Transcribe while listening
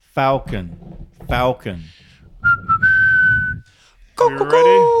Falcon. You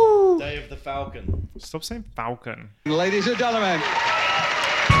ready? Day of the Falcon. Stop saying Falcon. Ladies and gentlemen.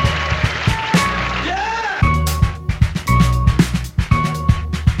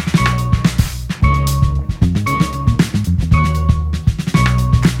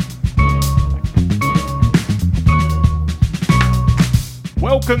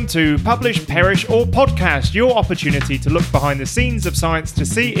 Welcome to Publish, Perish or Podcast, your opportunity to look behind the scenes of science to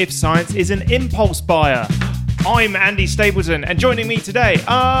see if science is an impulse buyer. I'm Andy Stapleton, and joining me today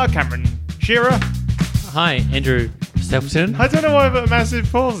are Cameron Shearer. Hi, Andrew Stapleton. I don't know why I put a massive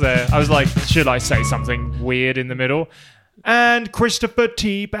pause there. I was like, should I say something weird in the middle? And Christopher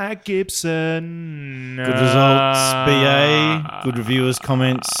Teabag Gibson. Good results, BA. Good reviewers,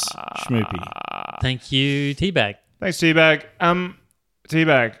 comments, schmoopy. Thank you, Teabag. Thanks, Teabag.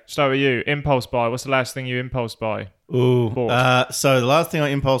 Teabag, start with you. Impulse buy. What's the last thing you impulse buy? Ooh. Bought? So the last thing I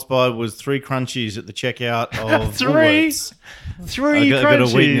impulse buy was 3 crunchies at the checkout of Three? Woolworths. Three I got a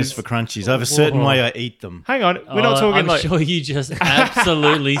crunchies. weakness for crunchies. I have a certain Whoa. way I eat them. Hang on, we're not talking I'm like... sure you just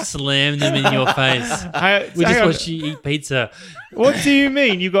absolutely slammed them in your face. We just watched you eat pizza. What do you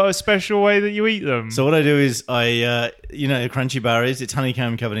mean? You got a special way that you eat them? So what I do is a crunchy bar it's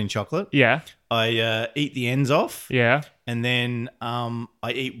honeycomb covered in chocolate. Yeah, I eat the ends off. yeah, And then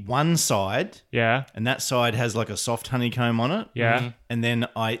I eat one side, yeah, and that side has like a soft honeycomb on it. yeah. And then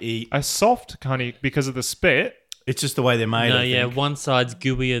I eat... A soft honey because of the spit. It's just the way they're made, No, I think. one side's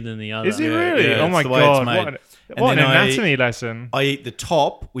gooier than the other. Is it Yeah, really? yeah, oh it's my the way it's god! made. What an then I- anatomy lesson. I eat the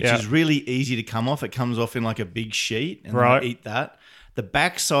top, which Yeah. is really easy to come off. It comes off in like a big sheet, and Right. then I eat that. The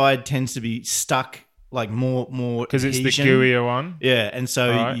back side tends to be stuck like more Because it's the adhesion. gooier one. Yeah, and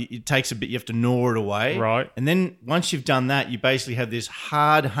so Right. it takes a bit. You have to gnaw it away, Right. And then once you've done that, you basically have this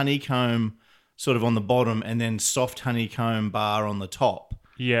hard honeycomb sort of on the bottom, and then soft honeycomb bar on the top.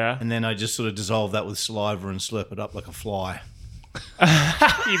 Yeah. And then I just sort of dissolve that with saliva and slurp it up like a fly.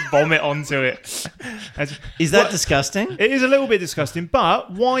 You vomit onto it. Is that disgusting? It is a little bit disgusting,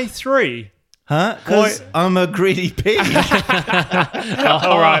 but why 3? Huh? Because I'm a greedy pig.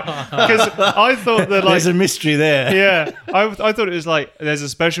 All right. Because I thought that There's a mystery there. yeah, I thought it was like there's a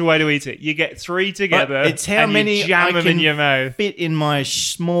special way to eat it. You get 3 together. It's how and many you jam I them can in your mouth. fit in my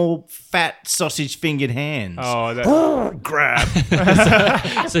small, fat, sausage-fingered hands. Oh, that, Grab.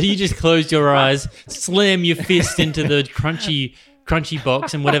 So you just close your eyes, slam your fist into the crunchy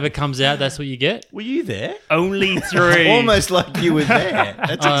box, and whatever comes out, that's what you get? Were you there? only 3. Almost like you were there.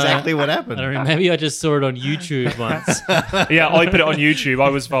 That's exactly what happened. I don't know, maybe I just saw it on YouTube once. Yeah, I put it on YouTube. I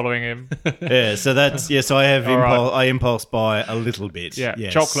was following him. Yeah, so that's yes. I have All right. I impulse buy a little bit. Yeah,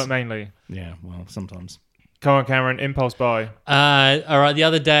 yes. chocolate mainly. Yeah, well, sometimes. Come on, Cameron. Impulse buy. All right, the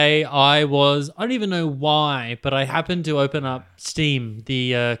other day I don't even know why, but I happened to open up Steam,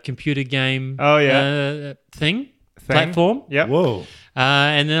 the computer game Oh, yeah. platform, Yep. Whoa.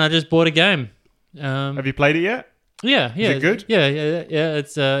 and then I just bought a game. Have you played it yet? Yeah. it good? Yeah,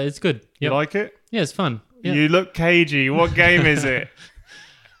 it's good. You Yep. like it? Yeah, it's fun. Yeah. You look cagey. What game is it?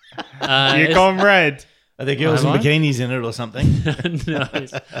 You It's- gone red. Are there girls in Am I? bikinis in it or something?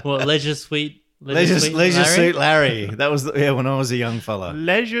 no, Leisure Suite. Leisure Larry? Suit Larry. That was when I was a young fella.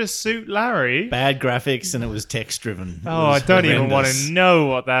 Leisure Suit Larry. Bad graphics and it was text driven. Oh, I don't even want to know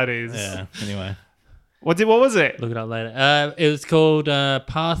what that is. Yeah. Anyway. What was it? Look it up later. It was called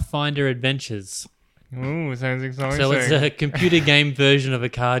Pathfinder Adventures. Ooh, sounds exciting. So it's a computer game version of a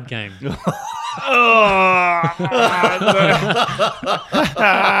card game.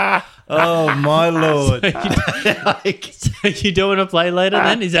 Oh my lord. So you don't want to play later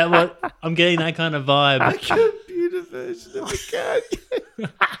then? Is that what I'm getting, that kind of vibe? Computer version of a card game.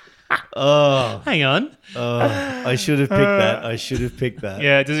 Oh, Hang on. I should have picked that. I should have picked that.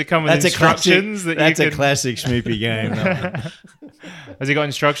 Yeah, does it come with That's a classic. instructions that That's you a can... classic Schmoopy game. that one. Has it got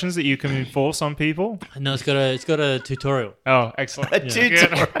instructions that you can enforce on people? No, it's got a tutorial. Oh, excellent. A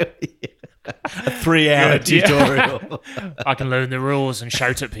tutorial. A 3-hour Good, yeah. tutorial. I can learn the rules and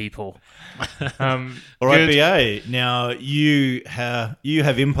shout at people. All right, good. BA. Now you have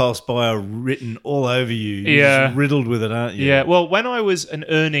impulse buyer written all over you. You're Yeah. just riddled with it, aren't you? Yeah, well, when I was an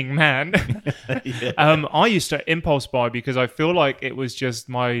earning man, Yeah. I used to impulse buy because I feel like it was just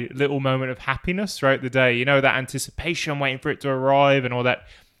my little moment of happiness throughout the day. You know, that anticipation, waiting for it to arrive and all that.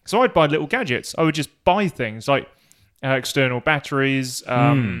 So I'd buy little gadgets. I would just buy things like external batteries,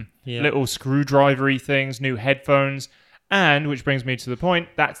 Yeah. little screwdrivery things, new headphones. And, which brings me to the point,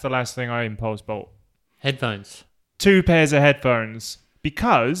 that's the last thing I impulse bought. Headphones. 2 pairs of headphones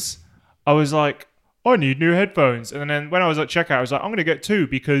because I was like, I need new headphones. And then when I was at checkout, I was like, I'm going to get 2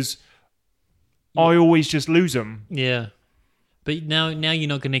 because I always just lose them. Yeah. But now you're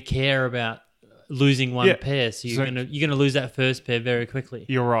not going to care about losing one Yeah. pair, so So- you're gonna lose that first pair very quickly.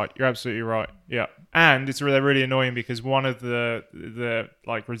 You're right. You're absolutely right. Yeah, and it's really annoying because one of the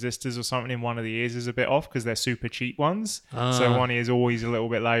like resistors or something in one of the ears is a bit off because they're super cheap ones. So one ear is always a little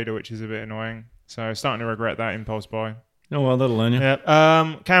bit louder, which is a bit annoying. So starting to regret that impulse buy. Oh, well, that'll learn you.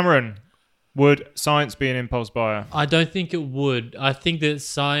 Yeah. Cameron, would science be an impulse buyer? I don't think it would. I think that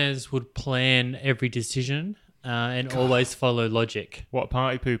science would plan every decision and always follow logic. What a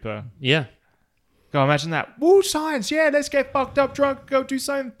party pooper? Yeah. Go imagine that. Woo, science! Yeah, let's get fucked up, drunk, go do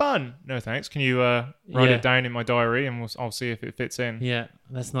something fun. No thanks. Can you write Yeah. it down in my diary and I'll see if it fits in. Yeah.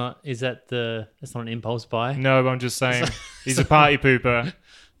 That's not an impulse buy? No, I'm just saying he's a party pooper.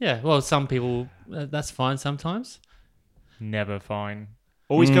 Yeah. Well, some people, that's fine sometimes. Never fine.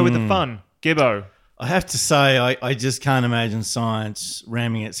 Always go with the fun. Gibbo. I have to say, I just can't imagine science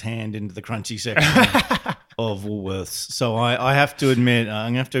ramming its hand into the crunchy section of Woolworths. So I have to admit, I'm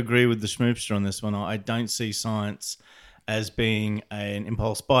going to have to agree with the Schmoopster on this one. I don't see science as being an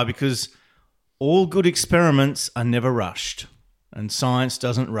impulse buy because all good experiments are never rushed and science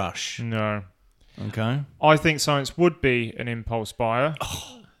doesn't rush. No. Okay? I think science would be an impulse buyer.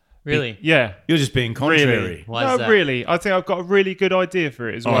 Really? Yeah. You're just being contrary. Really. Why No, is that? really. I think I've got a really good idea for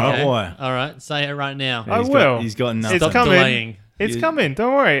it as All well. right. Why? All right. Say it right now. I He's will. He's got nothing. It's Stop coming. delaying. It's coming.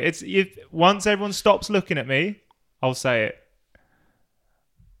 Don't worry. Once everyone stops looking at me, I'll say it.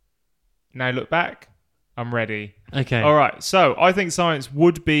 Now look back. I'm ready. Okay. All right. So I think science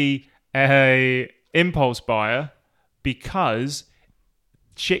would be a impulse buyer because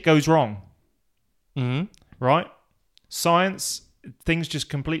shit goes wrong. Mm-hmm. Right? Science, things just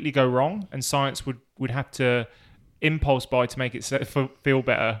completely go wrong, and science would have to impulse buy to make it feel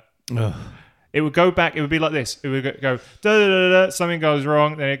better. Ugh. It would go back. It would be like this. It would go da da da da. Something goes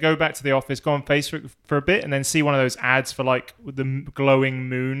wrong. Then it go back to the office, go on Facebook for a bit, and then see one of those ads for like the glowing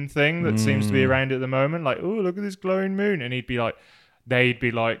moon thing that seems to be around at the moment. Like, oh, look at this glowing moon, and they'd be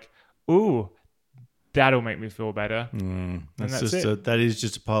like, oh, that'll make me feel better. That's that's just that is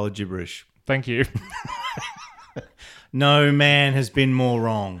just a pile of gibberish. Thank you. No man has been more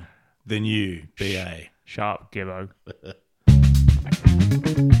wrong than you, BA. Sharp Gibbo.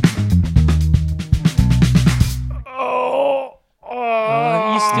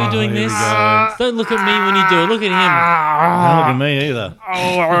 Are you still doing here we this? go. Don't look at me when you do it. Look at Don't look at me either.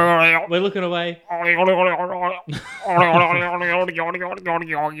 him. We're looking away.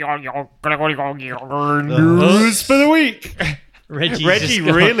 News for the week. Reggie's Reggie just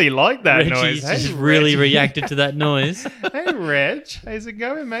gone- really liked that Reggie's noise. just really reacted to that noise. Hey, Reg. How's it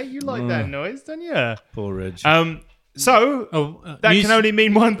going, mate? You like that noise, don't you? Poor Reg. So, Oh, that news- can only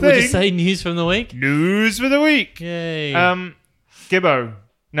mean one We'll thing. just say news from the week. News for the week. Yay. Gibbo.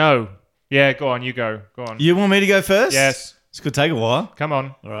 No. Yeah, go on. You go. Go on. You want me to go first? Yes. This could take a while. Come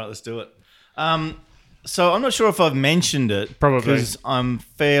on. All right, let's do it. So I'm not sure if I've mentioned it. Probably. Because I'm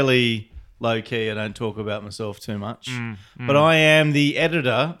fairly low-key. I don't talk about myself too much. Mm, But I am the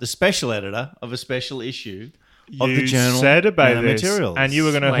editor, the special editor of a special issue of the You journal said about this, Nanomaterials. and you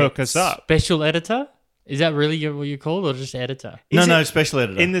were going to Wait, hook us up. Special editor? Is that really what you're called, or just editor? No, Is no, it special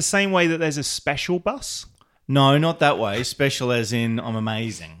editor. in the same way that there's a special bus? No, not that way. Special as in I'm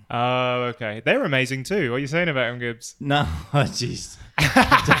amazing. Oh, okay. They're amazing too. What are you saying about them, Gibbs? No, jeez.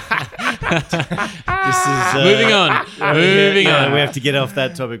 This is Moving on. Moving no, on. we have to get off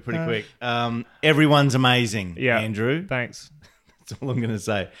that topic pretty quick. Everyone's amazing, Yeah. Andrew. Thanks. That's all I'm going to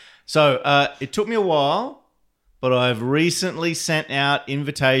say. So it took me a while, but I've recently sent out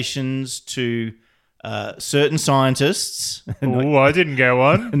invitations to certain scientists. Oh, I didn't get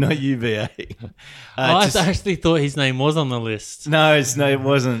one. Not UVA. I actually thought his name was on the list. No, it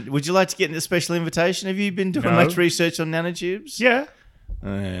wasn't. Would you like to get a special invitation? Have you been doing No. much research on nanotubes? Yeah.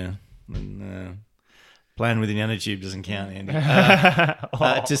 Oh, yeah. No. Playing with the nanotube doesn't count, Andy.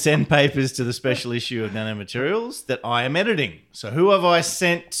 To send papers to the special issue of Nanomaterials that I am editing. So who have I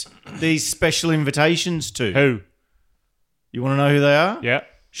sent these special invitations to? Who? You want to know who they are? Yeah.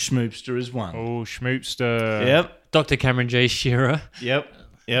 Schmoopster is one. Oh, Schmoopster. Yep. Dr. Cameron J. Shearer. Yep.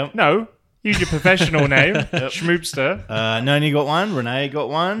 No. Use your professional name. Schmoopster. Noni got one. Renee got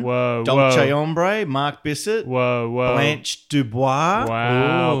one. Whoa, Dolce whoa. Ombre. Mark Bissett. Whoa, whoa. Blanche Dubois.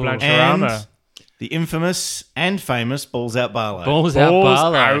 Wow, Ooh. Blanchorama. And the infamous and famous Balls Out Barlow. Balls out Balls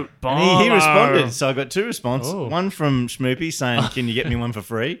Barlow. out And he Barlow. responded, so I got two responses. Oh. One from Schmoopy saying, "Can you get me one for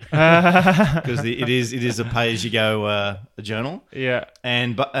free?" Because it is a pay as you go journal. Yeah.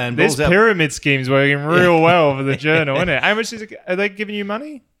 And This Balls Out. pyramid scheme's working real well for the journal, isn't it? How much is it? Are they giving you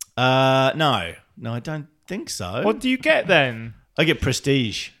money? No, I don't think so. What do you get then? I get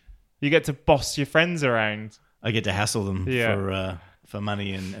prestige. You get to boss your friends around. I get to hassle them Yeah. for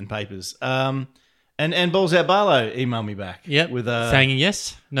money and papers. And Balls Out Barlow emailed me back. Yep. With saying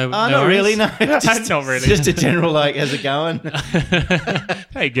yes. No. not no really. worries? No, just, Not really. Just a general like, how's it going?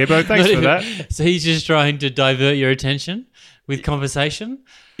 Hey, Gibbo, thanks Not for even- that. So he's just trying to divert your attention with conversation.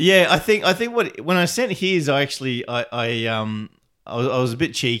 Yeah, I think when I sent his, I was a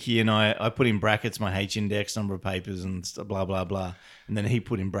bit cheeky and I put in brackets my H index, number of papers, and blah blah blah, and then he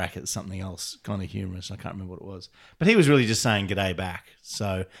put in brackets something else, kind of humorous. I can't remember what it was, but he was really just saying "g'day" back.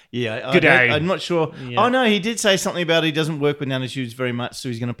 So yeah, G'day. I'm not sure. Yeah. Oh no, he did say something about he doesn't work with nanotubes very much, so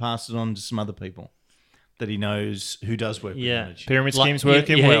he's going to pass it on to some other people that he knows who does work Yeah. with nanotubes. Pyramid Like- scheme's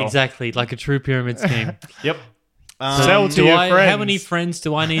working yeah, well. exactly, like a true pyramid scheme. Yep. Sell to Do your I? friends. How many friends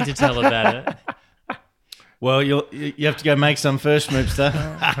do I need to tell about it? Well, you have to go make some first, Schmoopster.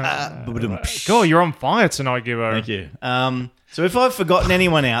 God, you're on fire tonight, Gibbo. Thank you. So if I've forgotten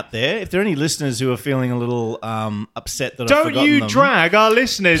anyone out there, if there are any listeners who are feeling a little upset that I've Don't forgotten you them, drag our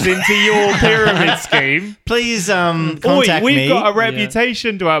listeners into your pyramid scheme. please Oi, contact we've me, got a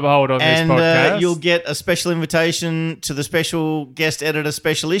reputation to uphold on this and podcast. you'll get a special invitation to the special guest editor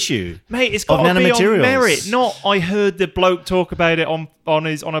special issue. Mate, it's of got to be on nanomaterials. merit. Not I heard the bloke talk about it on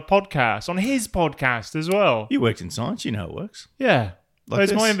a podcast, on his podcast as well. You worked in science, you know it works. Yeah. Like There's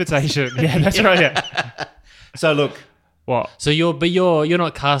this? my invitation. Yeah, that's right. Yeah. So look, What? So you're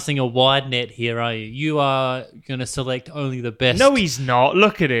not casting a wide net here, are you? You are going to select only the best. No, he's not.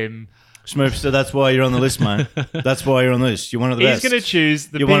 Look at him. Schmoopster, that's why you're on the list, mate. That's why you're on the list. You're one of the He's best. going to choose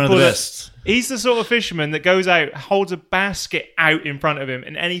the You're people one of the that. best. He's the sort of fisherman that goes out, holds a basket out in front of him,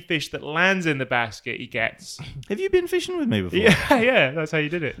 and any fish that lands in the basket, he gets. Have you been fishing with me before? Yeah, that's how you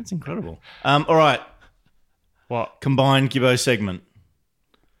did it. That's incredible. All right. What? Combined Gibbo segment.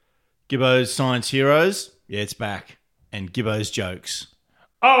 Gibbo's Science Heroes. Yeah, it's back. And Gibbo's Jokes.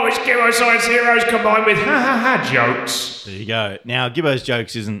 Oh, it's Gibbo Science Heroes combined with ha jokes. There you go. Now, Gibbo's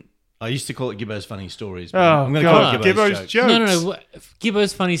Jokes isn't... I used to call it Gibbo's Funny Stories. But Oh, I'm going to God. call it Gibbo's, Gibbo's Jokes. jokes. No.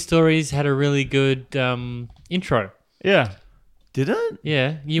 Gibbo's Funny Stories had a really good intro. Yeah. Did it?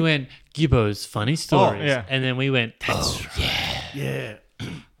 Yeah, you went Gibbo's Funny Stories, yeah. and then we went. Yeah.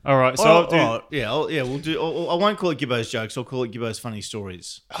 All right, so I'll do. We'll do... I won't call it Gibbo's Jokes. I'll call it Gibbo's Funny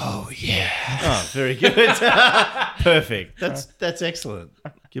Stories. Oh yeah. Oh, very good. Perfect. That's excellent.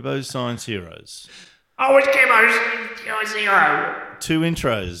 Gibbo's Science Heroes. Oh, it's Gibbo's hero. 2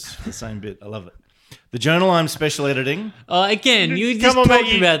 intros for the same bit. I love it. The journal I'm special editing... Again, you Come just on, talked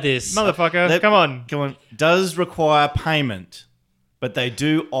mate, about this. Motherfucker, come on. Come on. Does require payment, but they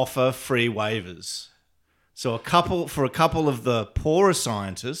do offer free waivers. So for a couple of the poorer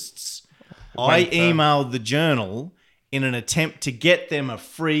scientists, I Wafer. emailed the journal in an attempt to get them a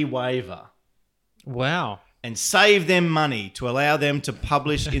free waiver Wow. and save them money to allow them to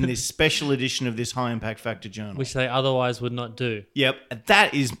publish in this special edition of this high impact factor journal. Which they otherwise would not do. Yep,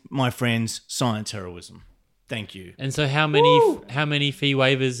 that is, my friends, science heroism. Thank you. And so, how many fee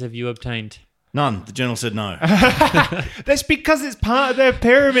waivers have you obtained? None. The journal said no. That's because it's part of their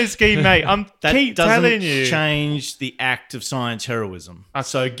pyramid scheme, mate. That Keep doesn't telling you. change the act of science heroism.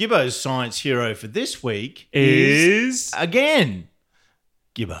 So Gibbo's science hero for this week Is again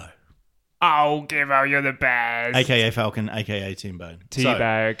Gibbo, oh, Gibbo, you're the best. aka Falcon, aka Timbo.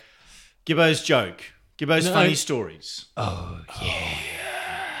 Teabag. So, Gibbo's joke. Gibbo's No. funny stories. Oh yeah,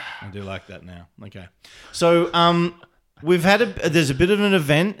 I do like that now. Okay, so we've had there's a bit of an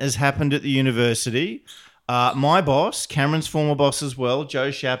event has happened at the university. My boss, Cameron's former boss as well, Joe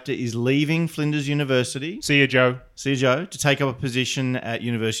Shapter, is leaving Flinders University. See you, Joe. See you, Joe, to take up a position at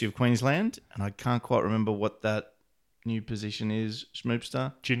University of Queensland. And I can't quite remember what that new position is,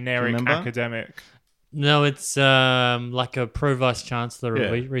 Schmoopster. Generic Remember? academic. No, it's like a pro vice chancellor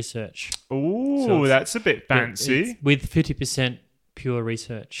Yeah. of research. Ooh, So it's- that's a bit fancy. It's with 50% pure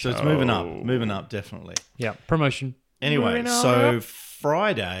research. So it's moving up, definitely. Yeah, promotion. Anyway, Moving on so up.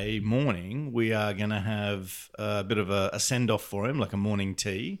 Friday morning, we are going to have a bit of a send-off for him, like a morning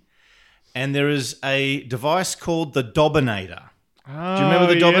tea. And there is a device called the Dobinator. Do you remember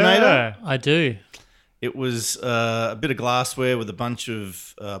the Dobinator? I do. It was a bit of glassware with a bunch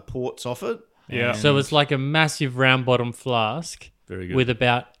of ports off it. Yeah. And- So it's like a massive round bottom flask Very good. with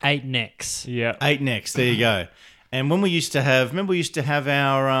about 8 necks. Yeah. 8 necks, there you go. And when we used to have, remember we used to have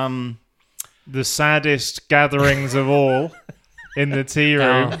our... The saddest gatherings of all in the tea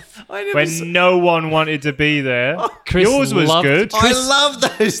room I never when no one wanted to be there. Chris Yours was loved- good. I love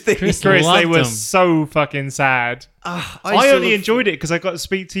those things. Chris Chris, they loved were them. so fucking sad. I I only enjoyed it because I got to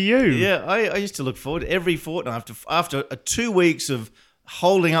speak to you. Yeah, I used to look forward every fortnight after 2 weeks of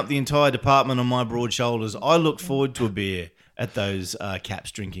holding up the entire department on my broad shoulders. I looked forward to a beer at those caps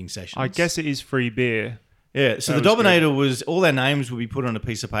drinking sessions. I guess it is free beer. Yeah, so That the was good. Dobinator was all their names would be put on a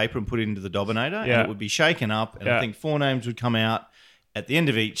piece of paper and put into the Dobinator, Yeah. and it would be shaken up, and I Yeah. think 4 names would come out at the end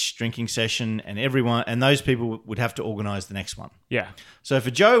of each drinking session, and those people would have to organise the next one. Yeah. So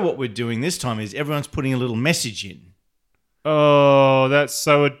for Joe, what we're doing this time is everyone's putting a little message in. Oh, that's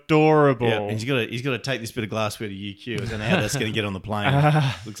so adorable. Yeah, and he's got to take this bit of glassware to UQ. I don't know how that's going to get on the plane.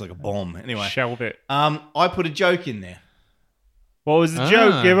 Looks like a bomb. Anyway, Shelve it. I put a joke in there, What was the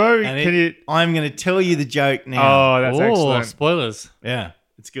joke, Gibbo? and I'm going to tell you the joke now. Oh, that's Oh, excellent. spoilers. Yeah,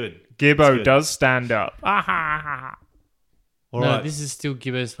 it's good. Gibbo good. does stand up. All No, right. this is still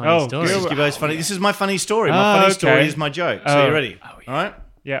Gibbo's funny Oh, story. This is Gibbo's funny. This is my funny story. My Oh, funny story okay. is my joke. So Oh. you ready? All right.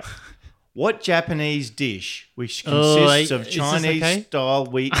 Yeah. What Japanese dish, which Oh, consists of is this Chinese-style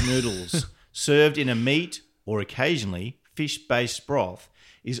okay? wheat noodles served in a meat or occasionally fish-based broth,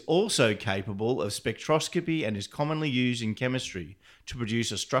 is also capable of spectroscopy and is commonly used in chemistry to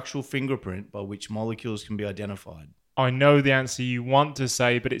produce a structural fingerprint by which molecules can be identified? I know the answer you want to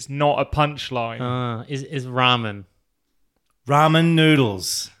say, but it's not a punchline. Is ramen. Ramen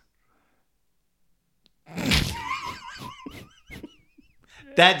noodles.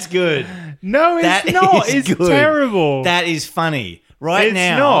 That's good. No, it's That not. is It's good. terrible. That is funny. Right It's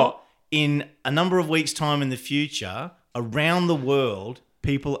now, not. in a number of weeks' time in the future, around the world,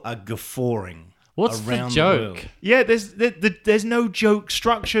 people are guffawing. What's the around joke? world. Yeah, there's no joke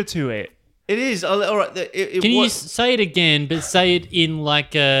structure to it. It is. All right. Can you say it again, but say it in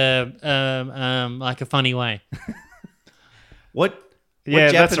like a funny way? What?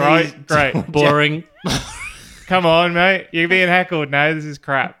 Yeah, that's right. Great. Boring. Come on, mate. You're being heckled now. This is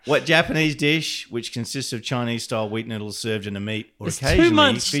crap. What Japanese dish, which consists of Chinese-style wheat noodles served in a meat or It's too occasionally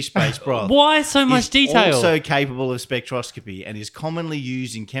much- fish-based broth, Why so much is detail? also capable of spectroscopy and is commonly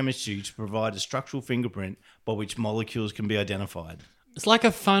used in chemistry to provide a structural fingerprint by which molecules can be identified? It's like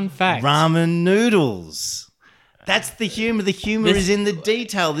a fun fact. Ramen noodles. That's the humor. The humor This- is in the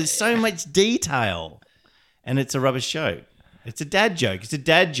detail. There's so much detail, and it's a rubbish joke. It's a dad joke. It's a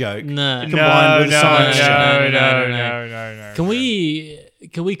dad joke No. combined with a science joke. No.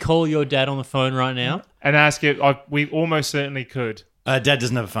 Can we call your dad on the phone right now? And ask it. We almost certainly could. Dad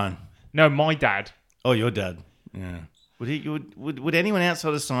doesn't have a phone. No, my dad. Oh, your dad. Yeah. Would anyone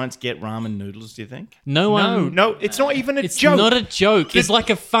outside of science get ramen noodles? Do you think? No one. No, it's not even a It's joke. not a joke. It's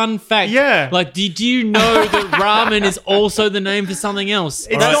like a fun fact. Yeah. Like, did you know that ramen is also the name for something else?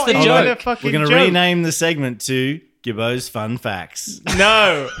 It's That's not the even joke. a fucking We're going to joke. rename the segment to Gibbo's Fun Facts.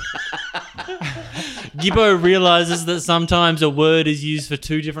 No. Gibbo realizes that sometimes a word is used for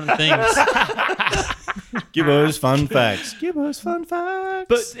two different things. Gibbo's Fun Facts. Gibbo's Fun Facts.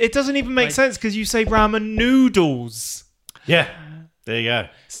 But it doesn't even make sense because you say ramen noodles. yeah, there you go.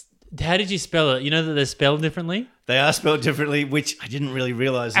 How did you spell it? You know that they're spelled differently? They are spelled differently, which I didn't really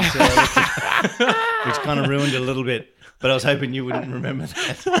realise until I looked at which kind of ruined it a little bit. But I was hoping you wouldn't remember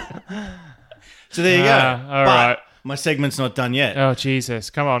that. So there you go. All But right. my segment's not done yet. Oh, Jesus.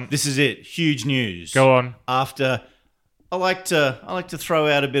 Come on. This is it. Huge news. Go on. After I like to throw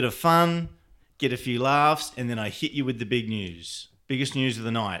out a bit of fun, get a few laughs, and then I hit you with the big news. Biggest news of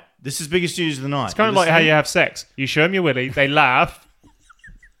the night. This is biggest news of the night. It's kind of like how you have sex. You show them your willy, they laugh,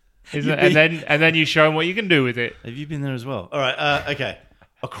 isn't it? And then you show them what you can do with it. Have you been there as well? All right. Okay.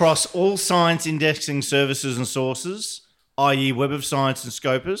 Across all science indexing services and sources, i.e., Web of Science and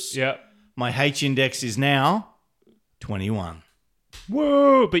Scopus, Yeah. my H index is now 21.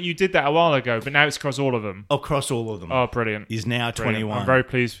 Whoa! But you did that a while ago, but now it's across all of them. Across all of them Oh, brilliant. is now Brilliant. 21. I'm very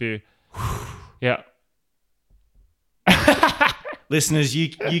pleased for you. Yeah. Listeners, you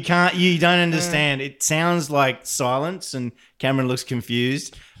don't understand. It sounds like silence, and Cameron looks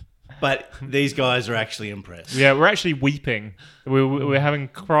confused, but these guys are actually impressed. Yeah, we're actually weeping. We're having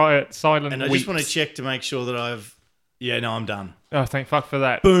quiet, silent And I weeps. just want to check to make sure that I'm done. Oh, thank fuck for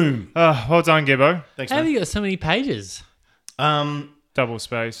that. Boom. Oh, well done, Gibbo. Thanks, How have man. you got so many pages? Double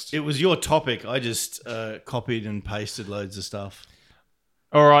spaced. It was your topic. I just copied and pasted loads of stuff.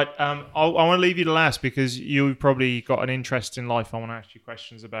 All right. I want to leave you to last because you've probably got an interest in life. I want to ask you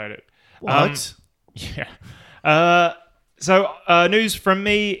questions about it. What? Yeah. So news from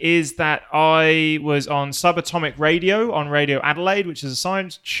me is that I was on Subatomic Radio on Radio Adelaide, which is a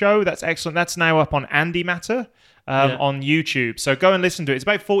science show. That's excellent. That's now up on Antimatter on YouTube. So go and listen to it. It's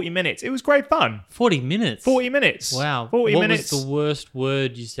about 40 minutes. It was great fun. 40 minutes? 40 minutes. Wow. 40 what minutes. was the worst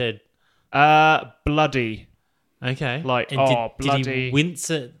word you said? Bloody. Okay. Like, and oh, did bloody. he wince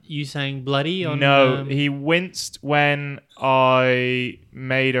at you saying bloody? On, No, he winced when I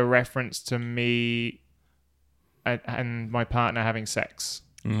made a reference to me and my partner having sex.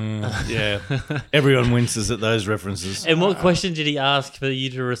 Yeah. Everyone winces at those references. And what question did he ask for you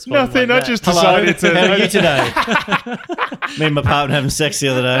to respond? Nothing. like I that? just Hello, decided to. how are you today? Me and my partner having sex the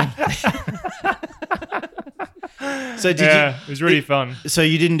other day. So did Yeah, it was really fun. you? So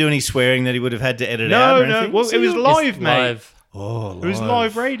you didn't do any swearing that he would have had to edit out? No, or no. anything? Well, it was live, It's mate. live. Oh, It was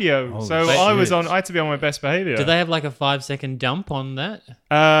live radio. So shit. I had to be on my best behavior. Do they have like a 5-second dump on that?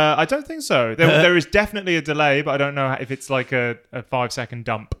 I don't think so. There is definitely a delay, but I don't know if it's like a 5-second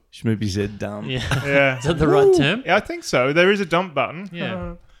dump. Schmoopy said dumb. Yeah. Yeah. Is that the right term? Yeah, I think so. There is a dump button.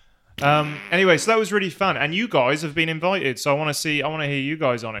 Yeah. Anyway, so that was really fun, and you guys have been invited. So I want to hear you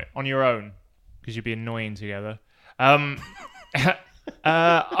guys on it on your own because you'd be annoying together. I'm All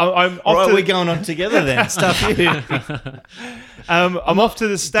off right, to we're going on together then. Stuff you. I'm off to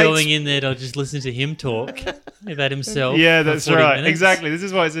the States. Going in there to just listen to him talk about himself. Yeah, for that's 40 right. minutes. Exactly. This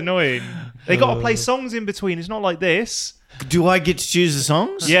is why it's annoying. They got to play songs in between. It's not like this. Do I get to choose the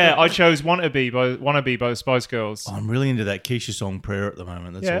songs? Yeah, I chose "Wannabe" by the Spice Girls. I'm really into that Keisha song "Prayer" at the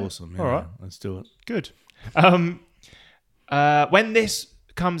moment. That's Yeah. awesome. All right. Let's do it. Good. When this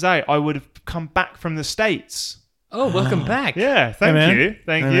comes out, I would have come back from the States. Oh, welcome back. Yeah, thank man. you.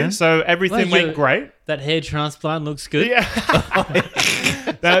 Thank Hey, you. man. So everything Well, went great. That hair transplant looks good. Yeah.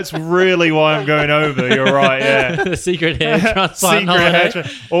 That's really why I'm going over. You're right, yeah. The secret hair transplant Secret holiday.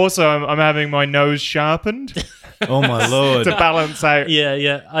 hair also, I'm having my nose sharpened Oh my lord! to balance out. Yeah,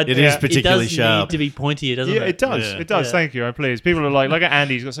 yeah. It is particularly It does sharp. need to be pointier, doesn't Yeah, it? it does. Yeah. It does. Yeah. Thank you. I'm pleased. People are like, look at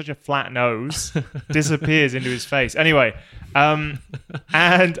Andy. He's got such a flat nose. Disappears into his face. Anyway,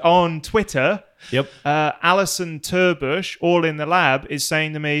 and on Twitter, Yep. Alison Turbush, all in the lab, is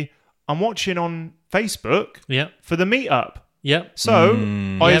saying to me, I'm watching on Facebook Yep. for the meetup. Yep. So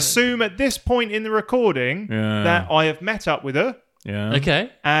I Yeah. assume at this point in the recording Yeah. that I have met up with her Yeah.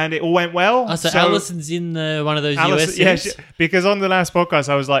 Okay. and it all went well. Oh, so Alison's in one of those US yeah, cities? because on the last podcast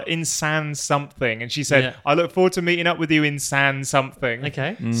I was like in San something, and she said, Yeah. "I look forward to meeting up with you in San something."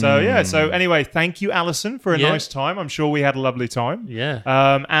 Okay. So yeah. So anyway, thank you, Alison, for a Yeah. nice time. I'm sure we had a lovely time. Yeah.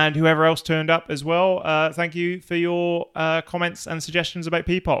 And whoever else turned up as well, thank you for your comments and suggestions about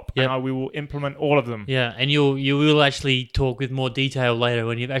P-pop. Yep. And we will implement all of them. Yeah, and you will actually talk with more detail later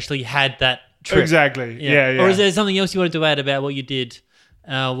when you've actually had that trip. Exactly. Yeah. Or is there something else you wanted to add about what you did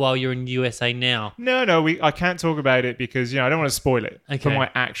while you're in the USA now? No, I can't talk about it because I don't want to spoil it for Okay. my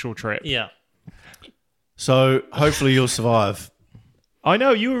actual trip. Yeah. So hopefully you'll survive. I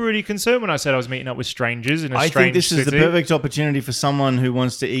know you were really concerned when I said I was meeting up with strangers in a I strange think this is the city. perfect opportunity for someone who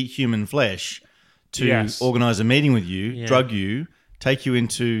wants to eat human flesh to Yes. organize a meeting with you, Yeah. drug you, take you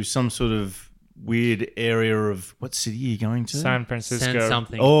into some sort of weird area of what city are you going to? San Francisco. Send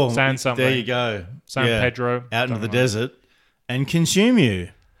something. Oh, San something. there you go. San Pedro. Out into Don't the know. desert and consume you.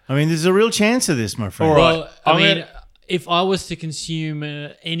 I mean, there's a real chance of this, my friend. All right. Well, I I'm mean, gonna- if I was to consume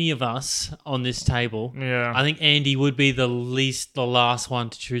any of us on this table, Yeah. I think Andy would be the last one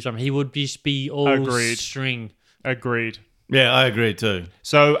to choose from. He would just be all Agreed. string. Agreed. Yeah, I agree too.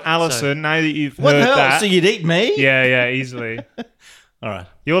 So, Alison, now that you've What heard the hell? that, So you'd eat me? yeah, easily. All right.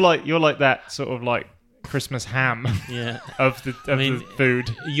 You're like that sort of like Christmas ham Yeah. of the mean- the food.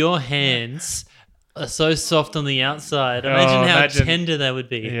 Your hands are so soft on the outside. Imagine how imagine. tender they would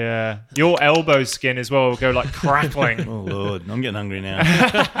be. Yeah, your elbow skin as well will go like crackling. Oh Lord, I'm getting hungry now.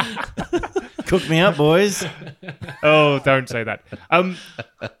 Cook me up, boys. Oh, don't say that.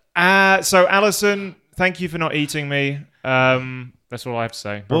 So Alison, thank you for not eating me. That's all I have to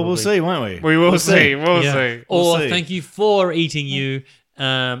say. Well, we'll probably. see, won't we? We will see. We'll Yeah. see. Or We'll see. thank you for eating you.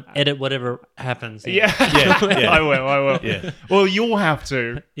 Edit whatever happens. Yeah, Yeah. I will. Yeah. Well, you'll have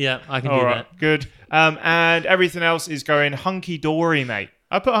to. Yeah, I can All do right, good. And everything else is going hunky dory, mate.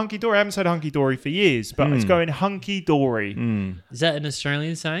 I put hunky dory. I haven't said hunky dory for years, but it's going hunky dory. that. Is that an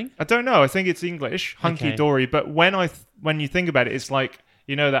Australian saying? I don't know. I think it's English, hunky Okay. dory. But when you think about it, it's like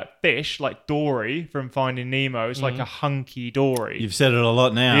that fish, like Dory from Finding Nemo. It's like a hunky dory. You've said it a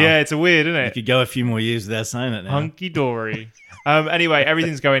lot now. Yeah, it's a weird, isn't You it? could go a few more years without saying it now. Hunky dory. Anyway,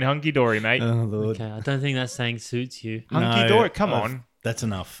 everything's going hunky dory, mate. Oh Lord. Okay, I don't think that saying suits you. Hunky No, dory. Come I've- on. That's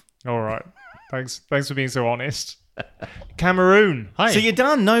enough. All right. Thanks for being so honest. Cameroon. Hi. So you're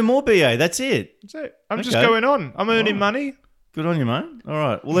done. No more BA. That's it. That's it. I'm just Okay. going on. I'm earning money. Good on you, mate. All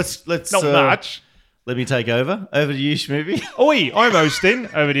right. Well, let's Not much. Let me take over. Over to you, Schmoopy. Oi, I'm hosting.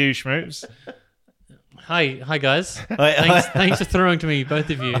 Over to you, Schmoops. Hi guys. Thanks. Thanks for throwing to me, both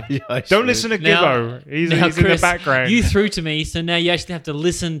of you. Don't listen to Now- Gibbo. He's Now, in the Chris, background. you threw to me, so now you actually have to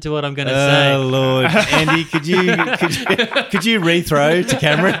listen to what I'm going to say. Oh Lord, Andy, could you rethrow to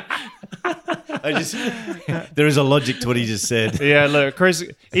Cameron? I just there is a logic to what he just said. Yeah, look, Chris,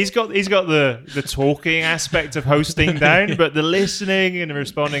 he's got the talking aspect of hosting down, but the listening and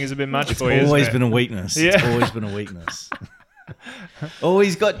responding is a bit much for you. It's always isn't been it? a weakness. Yeah. It's always been a weakness. Oh,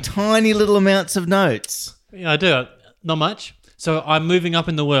 he's got tiny little amounts of notes. Yeah, I do. Not much. So I'm moving up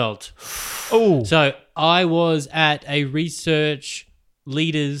in the world. Oh, So I was at a research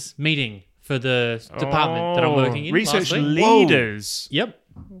leaders meeting for the department that I'm working in. Research last week. leaders. Yep.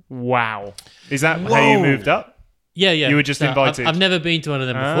 Wow, is that how you Whoa. moved up? Yeah, yeah. You were just So invited. I've never been to one of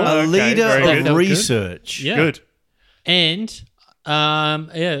them Ah. before. A Okay, leader very of good. Felt good. research. Yeah. Good. And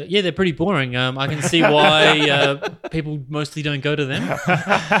yeah, they're pretty boring. I can see why people mostly don't go to them.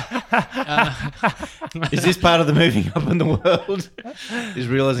 Is this part of the moving up in the world? Is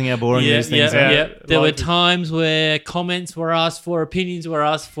realizing how boring Yeah, these things yeah, are? yeah. There were Like- times where comments were asked for, opinions were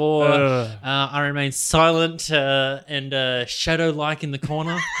asked for. I remained silent and shadow-like in the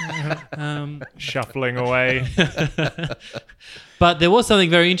corner. Shuffling away. But there was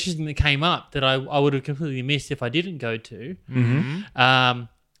something very interesting that came up that I would have completely missed if I didn't go to. Mm-hmm.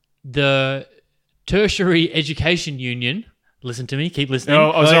 The Tertiary Education Union. Listen to me. Keep listening.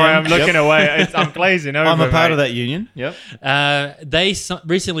 Oh, sorry, am. I'm looking away. I'm glazing over. I'm a part mate. of that union. Yep. They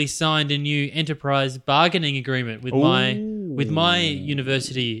recently signed a new enterprise bargaining agreement with my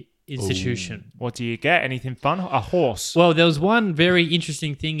university institution. What do you get? Anything fun? A horse. Well, there was one very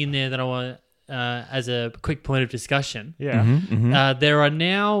interesting thing in there that I want as a quick point of discussion. Yeah. There are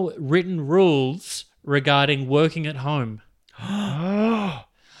now written rules regarding working at home. How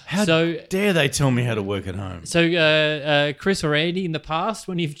dare they tell me how to work at home? So, Chris or Andy, in the past,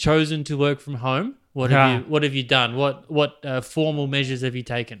 when you've chosen to work from home, what have you done? What formal measures have you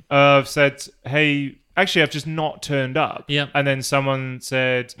taken? I've said, hey, actually, I've just not turned up. Yep. And then someone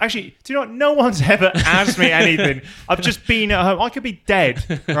said, actually, do you know what? No one's ever asked me anything. I've just been at home. I could be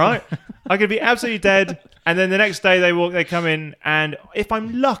dead, right? I could be absolutely dead. And then the next day they come in, and if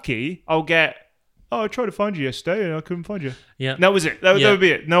I'm lucky, I'll get, I tried to find you yesterday and I couldn't find you. Yeah. That was it. That would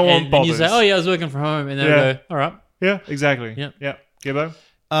be it. No one And bothers. you say, oh, yeah, I was working from home. And they'll Yeah. go, all right. Yeah, exactly. Yeah. Yeah. Gibbo?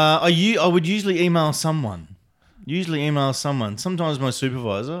 I would usually email someone. Sometimes my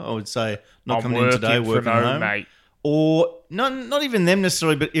supervisor, I would say, not I'm coming in today, working from home. mate. Or not even them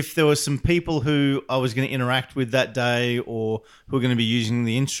necessarily, but if there were some people who I was going to interact with that day or who are going to be using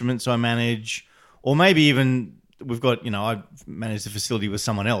the instruments I manage, or maybe even we've got, I manage the facility with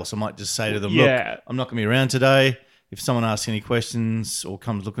someone else. I might just say to them, Yeah. look, I'm not going to be around today. If someone asks any questions or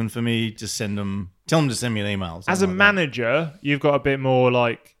comes looking for me, just tell them to send me an email. As a something like that. manager, you've got a bit more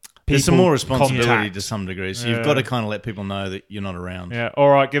like There's some people more responsibility contact. to some degree. So Yeah. you've got to kind of let people know that you're not around. Yeah. All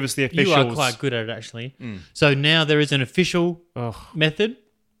right. Give us the officials. You are quite good at it, actually. So now there is an official method.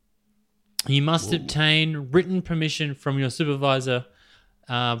 You must obtain written permission from your supervisor,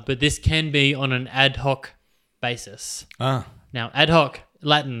 but this can be on an ad hoc basis. Ah, Now, ad hoc,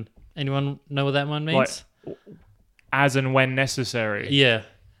 Latin. Anyone know what that one means? As and when necessary. Yeah.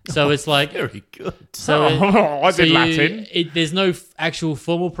 So it's like... very good. So I did you- Latin. There's no actual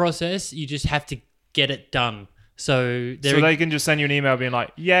formal process. You just have to get it done. So So they can just send you an email being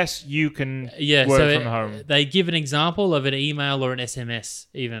like, yes, you can work from home. They give an example of an email or an SMS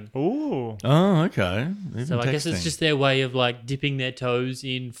even. Ooh. Oh, okay. Even So I guess it's texting. just their way of like dipping their toes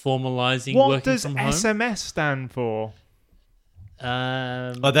in formalizing What working does from home. SMS stand for?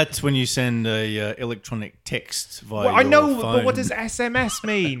 Oh, that's when you send a electronic text via Well, I your know, phone. but what does SMS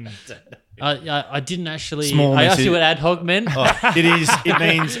mean? I didn't actually. Small I asked message- you what ad hoc meant. Oh, it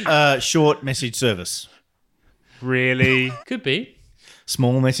means short message service. Really? Could be.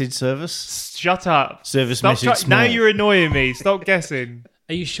 Small message service. Shut up. Service Stop message small. now you're annoying me. Stop guessing.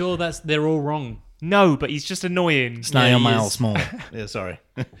 Are you sure they're all wrong? No, but he's just annoying. Snail he mail is. small. Yeah, sorry.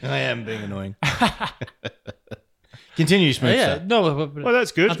 I am being annoying. Continue, Smooth. Yeah, no. But Well,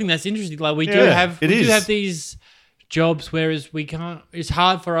 that's good. I think that's interesting. Like we do Yeah, have, it we do is. have these jobs, whereas we can't. It's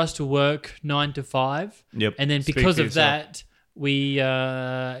hard for us to work 9 to 5. Yep. And then Speak because for of that, we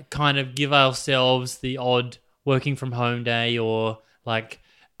kind of give ourselves the odd working from home day or like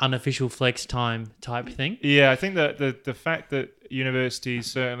unofficial flex time type thing. Yeah, I think that the fact that universities,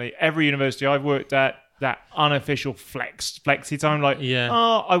 certainly every university I've worked at, that unofficial flexi time, like, Yeah.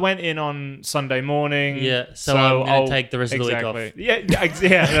 oh, I went in on Sunday morning. Yeah, so I'm gonna I'll- take the rest of the week exactly. off.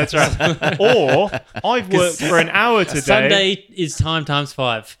 Yeah, that's right. Or I've worked for an hour today. Sunday is time times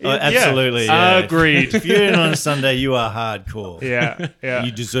 5. Oh, absolutely. Yeah. Yeah. Agreed. If you're in on a Sunday, you are hardcore. Yeah.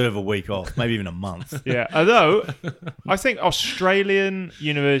 You deserve a week off, maybe even a month. Yeah, although I think Australian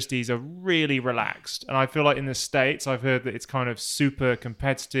universities are really relaxed, and I feel like in the States, I've heard that it's kind of super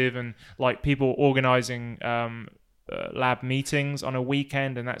competitive and like people organising lab meetings on a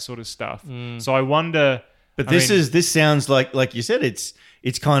weekend and that sort of stuff. So I wonder. But this sounds like you said,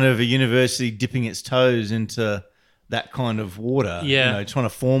 it's kind of a university dipping its toes into that kind of water. Yeah. Trying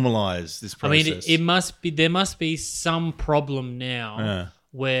to formalize this I mean, process. there must be some problem now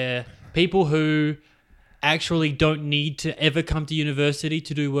where people who actually don't need to ever come to university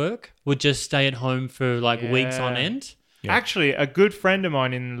to do work would just stay at home for like weeks on end. Yeah. Actually, a good friend of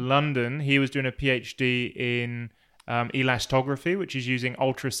mine in London, he was doing a PhD in elastography, which is using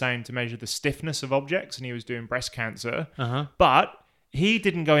ultrasound to measure the stiffness of objects, and he was doing breast cancer. But he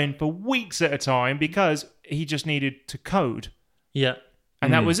didn't go in for weeks at a time because he just needed to code. Yeah.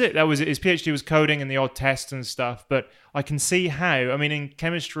 And that was it. That was it. His PhD was coding and the odd tests and stuff. But I can see how. I mean, in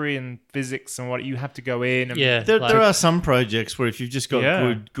chemistry and physics and what you have to go in. And There are some projects where if you've just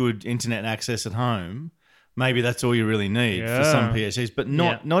got good internet access at home, maybe that's all you really need for some PhDs. But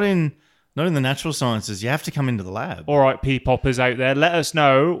not in the natural sciences. You have to come into the lab. All right, P-poppers out there, let us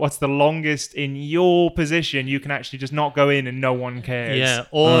know what's the longest in your position you can actually just not go in and no one cares. Yeah,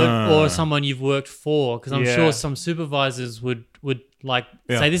 or someone you've worked for, because I'm sure some supervisors would like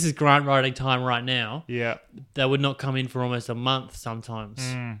say this is grant writing time right now. Yeah, they would not come in for almost a month sometimes.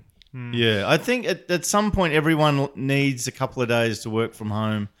 Yeah, I think at some point everyone needs a couple of days to work from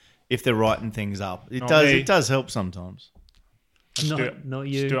home if they're writing things up. It does help sometimes. Not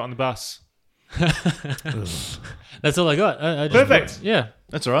you. Just do it on the bus. That's all I got. Perfect. Yeah.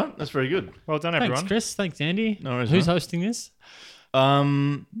 That's all right. That's very good. Well done, everyone. Thanks, Chris. Thanks, Andy. No worries, Who's mate. hosting this?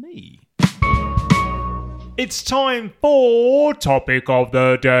 Me. It's time for Topic of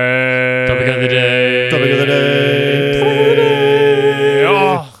the Day. Topic of the day. Topic of the day.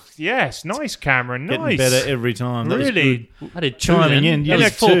 Oh, yes. Nice, Cameron. Nice. Getting better every time. That was Really? good. I did two Chiming then. in. That You was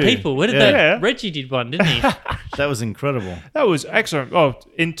did 4 two. people. Where did Yeah. that? Reggie did one, didn't he? That was incredible. That was excellent. Oh,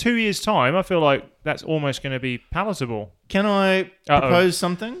 in 2 years' time, I feel like that's almost going to be palatable. Can I propose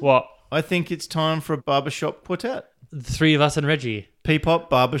something? What? I think it's time for a barbershop quartet. The 3 of us and Reggie. P-pop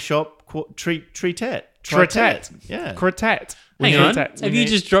barbershop treatet. Quartet. Yeah. Quartet. Hang on. Quartet. Have you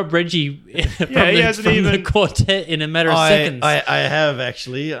just dropped Reggie from, he hasn't the even- quartet in a matter of seconds? I have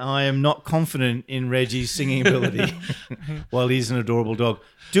actually. I am not confident in Reggie's singing ability while he's an adorable dog.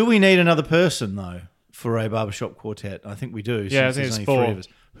 Do we need another person, though, for a barbershop quartet? I think we do. Yeah, I since think there's it's only 4. 3 of us.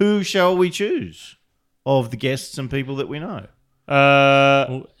 Who shall we choose of the guests and people that we know?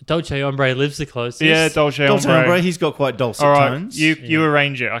 Well, Dolce Hombre lives the closest. Yeah, Dolce Dolce Hombre. Hombre, he's got quite dulcet All right, tones. you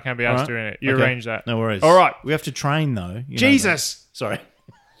arrange it. I can't be asked All right. doing it. You Okay. arrange that. No worries. All right. We have to train, though. You know Jesus. that. Sorry.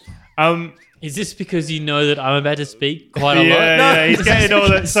 Is this because you know that I'm about to speak quite a lot? Yeah, he's getting all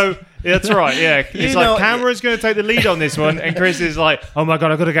that. So that's right. Yeah, it's You like know- Cameron's going to take the lead on this one, and Chris is like, "Oh my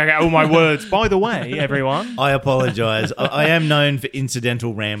god, I've got to go get all my words." By the way, everyone, I apologise. I am known for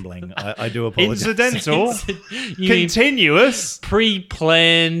incidental rambling. I do apologise. incidental, You mean continuous.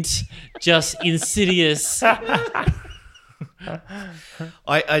 pre-planned, just insidious.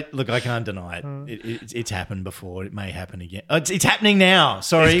 I look. I can't deny it. It's happened before. It may happen again. It's happening now.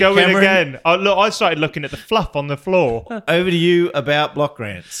 Sorry, It's going Cameron. again. Look, I started looking at the fluff on the floor. Over to you about block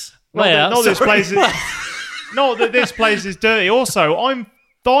grants. Not this place. Not that this place is dirty. Also, I'm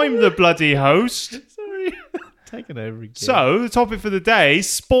the bloody host. Sorry, take it over again. So the topic for the day,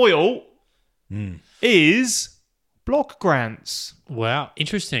 spoil, is block grants. Wow,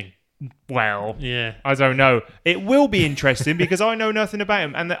 interesting. Well, Yeah. I don't know. It will be interesting because I know nothing about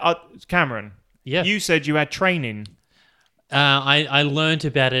him. And Cameron, Yeah. you said you had training. I learned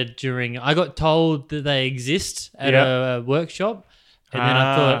about it I got told that they exist at Yeah. a workshop, and then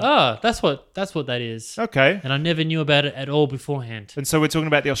I thought, that's what that is. Okay. And I never knew about it at all beforehand. And so we're talking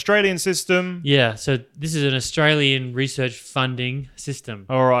about the Australian system. Yeah, so this is an Australian research funding system.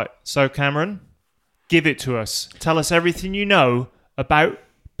 All right. So Cameron, give it to us. Tell us everything you know about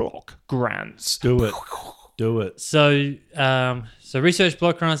block grants. Do it. Do it. So, research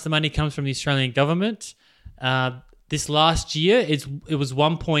block grants, the money comes from the Australian government. This last year, it was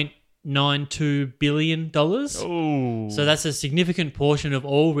 $1.92 billion. Oh. So that's a significant portion of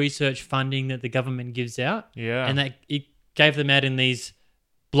all research funding that the government gives out. Yeah. And that it gave them out in these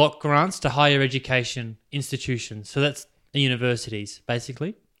block grants to higher education institutions. So that's the universities,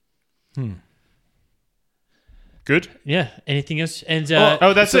 basically. Good. Yeah. Anything else? And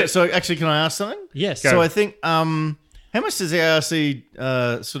That's so, it. So actually, can I ask something? yes. Go. So I think, how much does the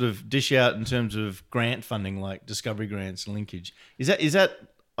ARC sort of dish out in terms of grant funding, like discovery grants and linkage? Is that?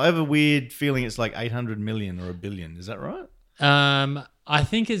 I have a weird feeling it's like 800 million or $1 billion. Is that right? I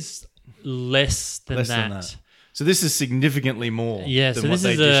think it's less than Less that. than that. So this is significantly more Yeah, than so what this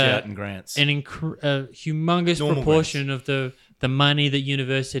they is dish a- out in grants. An humongous Normal proportion of the money that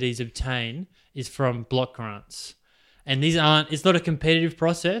universities obtain is from block grants. and it's not a competitive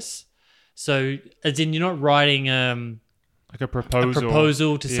process. So, as in, you're not writing Like a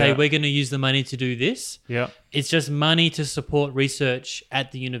proposal. to say we're going to use the money to do this. Yeah. It's just money to support research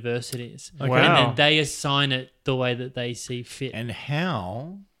at the universities. Okay. And Wow. then they assign it the way that they see fit. And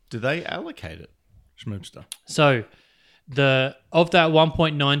how do they allocate it, Schmoopster? So, of that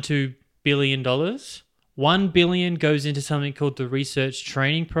 $1.92 billion, $1 billion goes into something called the Research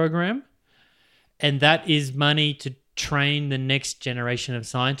Training Program. And that is money to train the next generation of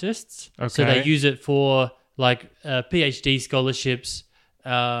scientists. So they Okay. use it for like PhD scholarships,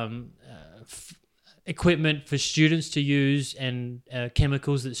 equipment for students to use, and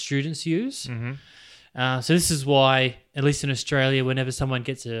chemicals that students use. So this is why, at least in Australia, whenever someone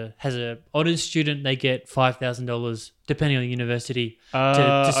has a honours student, they get $5,000, depending on the university, to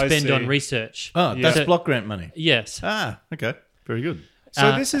I spend see. on research. Oh, Yeah. that's So- block grant money. Yes. Okay. Very good. So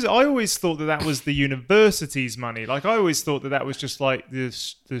I always thought that was the university's money. Like I always thought that was just like the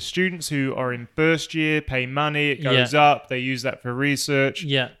students who are in first year pay money. It goes up. They use that for research.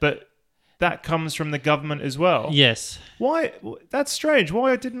 Yeah. But that comes from the government as well. Yes. Why? That's strange.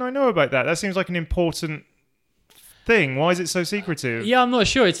 Why didn't I know about that? That seems like an important thing. Why is it so secretive? Yeah, I'm not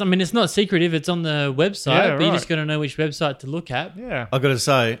sure. It's not secretive. It's on the website, Yeah, but you right. just got to know which website to look at. Yeah. I got to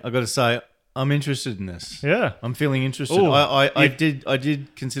say, I'm interested in this. Yeah. I'm feeling interested. Ooh, I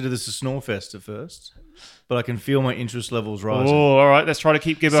did consider this a snorefest at first, but I can feel my interest levels rising. Oh, all right. Let's try to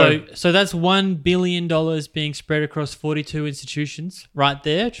keep going. So that's $1 billion being spread across 42 institutions right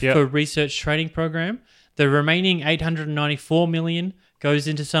there Yep. for research training program. The remaining $894 million goes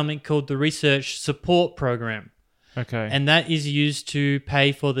into something called the research support program. Okay. And that is used to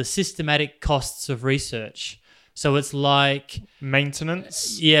pay for the systematic costs of research. So it's like,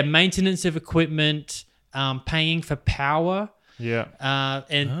 maintenance. maintenance of equipment, paying for power. Yeah.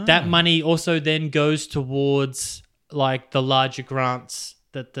 And that money also then goes towards like the larger grants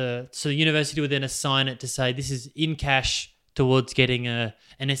so the university would then assign it to say this is in cash towards getting an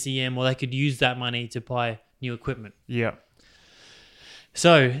SEM, or they could use that money to buy new equipment. Yeah.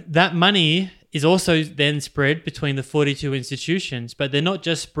 So that money is also then spread between the 42 institutions, but they're not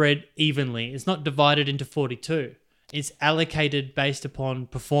just spread evenly. It's not divided into 42. It's allocated based upon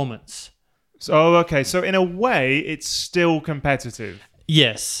performance. So okay. So in a way, it's still competitive.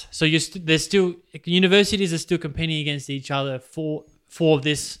 Yes. So universities are still competing against each other for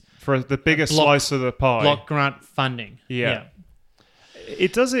this For the biggest block- slice of the pie. block grant funding. Yeah.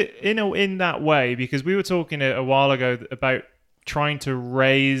 It does it in that way, because we were talking a while ago about trying to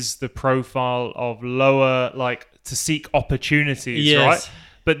raise the profile of lower, like to seek opportunities, Yes. right?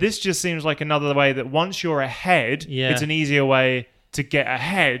 But this just seems like another way that once you're ahead, Yeah. it's an easier way to get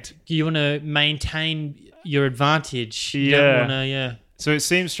ahead. You want to maintain your advantage. You Yeah. don't want to, So it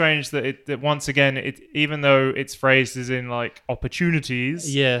seems strange that once again, even though it's phrased as in like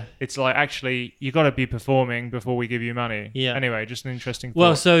opportunities, Yeah. it's like actually you got to be performing before we give you money. Yeah. Anyway, just an interesting thought.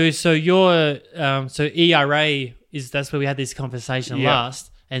 Well, so your ERA that's where we had this conversation Yeah. last.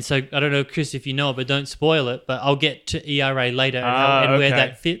 And so I don't know, Chris, if you know it, but don't spoil it. But I'll get to ERA later and where okay.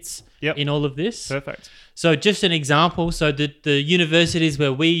 that fits Yep. in all of this. Perfect. So just an example. So the universities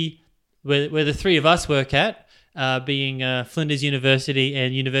where the three of us work at, being Flinders University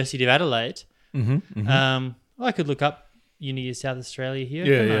and University of Adelaide. I could look up Uni of South Australia here.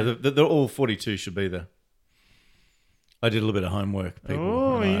 couldn't I? They're all 42 should be there. I did a little bit of homework, people.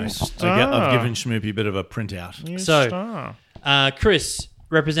 Oh, and you I've star. given Schmoopy a bit of a printout. You So- star. Chris,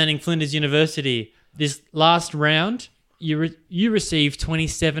 representing Flinders University, this last round, you received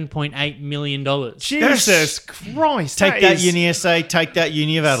 $27.8 million. Jesus Christ! Take that is- Uni SA, take that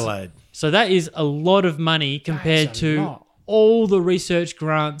Uni of Adelaide. So that is a lot of money compared That is a to lot. all the research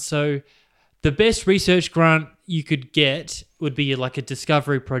grants. So the best research grant you could get would be like a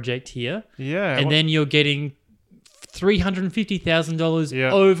discovery project here. Yeah. And then you're getting $350,000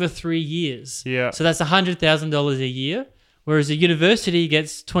 Yeah. over 3 years. Yeah. So that's $100,000 a year, whereas a university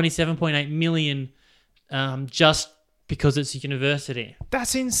gets $27.8 million just because it's a university.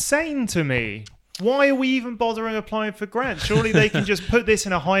 That's insane to me. Why are we even bothering applying for grants? Surely they can just put this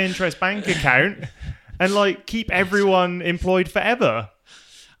in a high interest bank account and like keep everyone employed forever.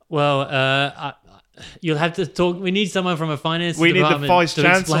 Well, you'll have to talk. We need someone from a finance We need the department vice to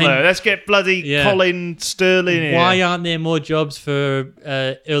chancellor. explain Let's get bloody Yeah. Colin Sterling here. why aren't there more jobs for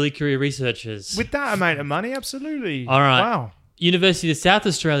early career researchers. With that amount of money, absolutely. All right. Wow. University of South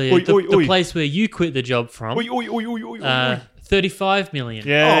Australia, Oi, the oi, oi. place where you quit the job from, Oi, oi, oi, oi, oi, oi. $35 million.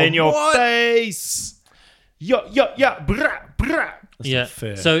 Yeah, Oh, in your what? face. Yeah, brah, brah. Yeah. not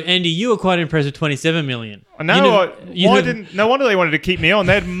fair. So Andy, you were quite impressed with 27 million. No wonder they wanted to keep me on.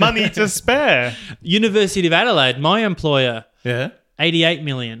 They had money to spare. University of Adelaide, my employer, yeah, 88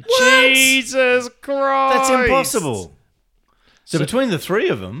 million. Jesus Christ. that's impossible. So between the three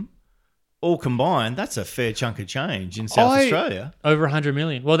of them, all combined, that's a fair chunk of change in South Australia. Over 100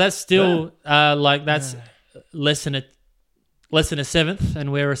 million. Well, that's still that's less than a seventh,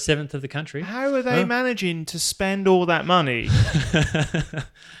 and we're a seventh of the country. How are they managing to spend all that money?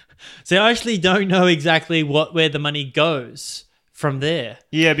 So I actually don't know exactly where the money goes from there.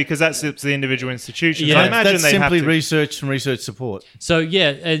 Yeah, because that's up to the individual institutions. Yeah. I imagine That's they have simply to. research and research support. So yeah,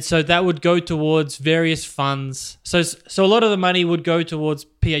 and so that would go towards various funds. So a lot of the money would go towards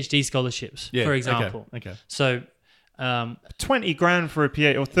PhD scholarships, Yeah, for example. Okay. So 20 grand for a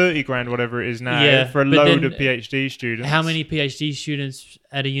PhD or 30 grand, whatever it is now, Yeah, for a but load then of PhD students. how many PhD students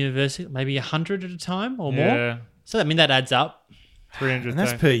at a university? Maybe 100 at a time or more. Yeah, So I mean that adds up. 300. And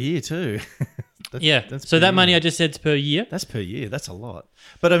that's per year too. That's So per that money year. I just said is per year. That's per year. That's a lot.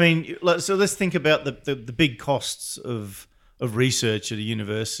 But I mean, so let's think about the big costs of research at a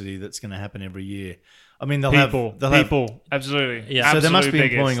university that's going to happen every year. I mean, they'll have absolutely. Yeah. So they must be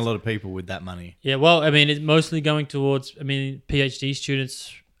Absolute employing biggest. a lot of people with that money. Yeah, well, I mean, it's mostly going towards, PhD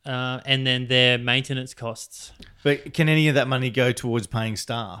students and then their maintenance costs. But can any of that money go towards paying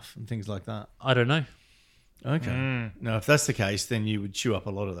staff and things like that? I don't know. Okay. No, if that's the case, then you would chew up a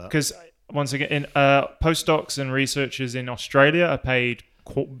lot of that. Because once again, postdocs and researchers in Australia are paid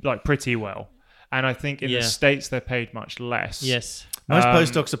pretty well, and I think in the States they're paid much less. Yes. Most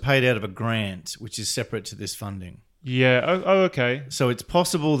postdocs are paid out of a grant, which is separate to this funding. Yeah. Oh, okay. So it's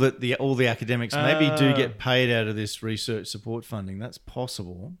possible that all the academics maybe do get paid out of this research support funding. That's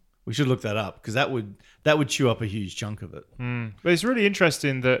possible. We should look that up because that would chew up a huge chunk of it. But it's really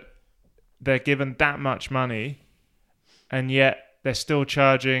interesting that they're given that much money, and yet they're still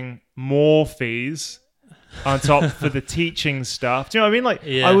charging more fees on top for the teaching stuff. Do you know what I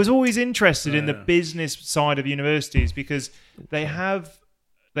mean? I was always interested in the business side of universities because they have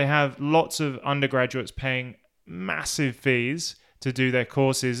lots of undergraduates paying massive fees to do their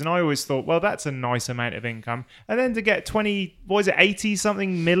courses, and I always thought, well, that's a nice amount of income. And then to get 80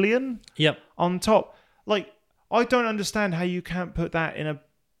 something million on top, I don't understand how you can't put that in a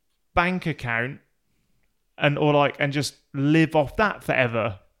bank account and just live off that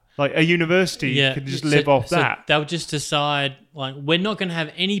forever. Like a university can just live off that. They'll just decide, we're not going to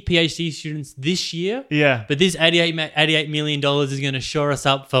have any PhD students this year. Yeah. But this $88 million is going to shore us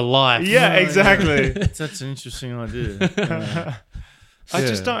up for life. Yeah, exactly. That's an interesting idea. I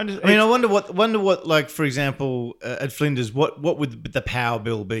just don't understand. I mean, I wonder what, like, for example, at Flinders, what would the power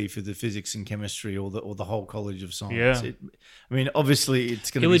bill be for the physics and chemistry or the whole College of Science? Yeah. I mean, obviously, it's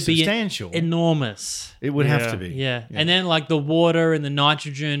going It to be would be substantial. enormous. It would have to be. Yeah. And then the water and the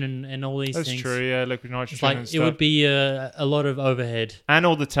nitrogen and all these That's things. true, yeah, liquid nitrogen and It stuff. would be a lot of overhead. And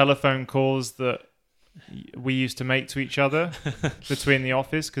all the telephone calls that we used to make to each other between the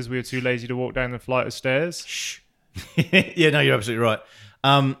office because we were too lazy to walk down the flight of stairs. Shh. Yeah, no, you're absolutely right.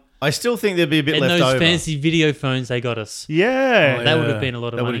 I still think there'd be a bit And left those over. fancy video phones they got us. Yeah. That would have been a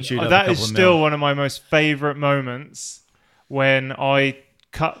lot of That would money. have chewed up a That couple is of still mil. one of my most favourite moments when I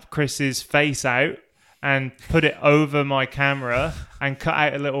cut Chris's face out and put it over my camera and cut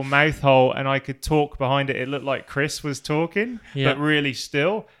out a little mouth hole and I could talk behind it. It looked like Chris was talking, but really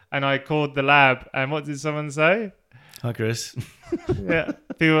still. And I called the lab and what did someone say? Hi, Chris. Yeah.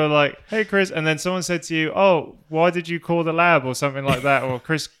 People were like, hey, Chris. And then someone said to you, oh, why did you call the lab or something like that? Or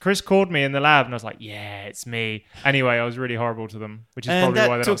Chris called me in the lab. And I was like, yeah, it's me. Anyway, I was really horrible to them, which is And probably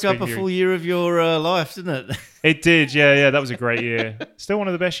why that they're not took up speaking a to you. full year of your life, didn't it? It did, yeah. That was a great year. Still one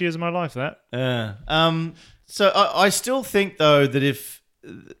of the best years of my life, that. So I still think, though, that if,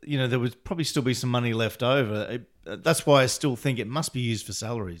 there would probably still be some money left over. That's why I still think it must be used for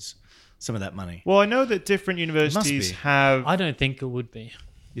salaries, some of that money. Well, I know that different universities be. have... I don't think it would be.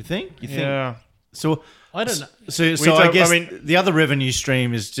 You think? Yeah. So I don't know. So I guess the other revenue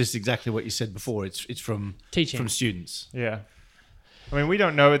stream is just exactly what you said before. It's from Teaching. from students. Yeah. I mean, we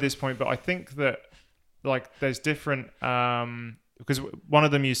don't know at this point, but I think that, there's different... because one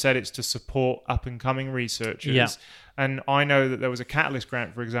of them you said it's to support up-and-coming researchers. Yeah. And I know that there was a Catalyst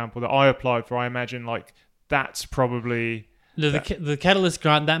grant, for example, that I applied for. I imagine, that's probably... The Catalyst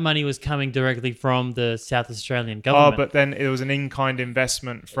grant, that money was coming directly from the South Australian Oh, government. but then it was an in-kind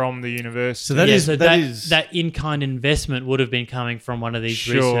investment from the university. So that that in-kind investment would have been coming from one of these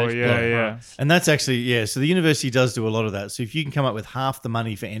Sure, research yeah, block yeah. grants. And that's actually, so the university does do a lot of that. So if you can come up with half the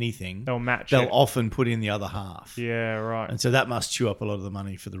money for anything, They'll match they'll it. often put in the other half. Yeah, right. And so that must chew up a lot of the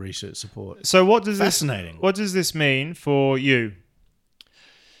money for the research support. So what does Fascinating. What does this mean for you?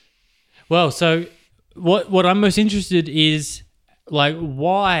 Well, so what I'm most interested is like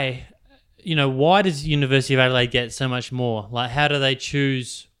why does University of Adelaide get so much more? Like, how do they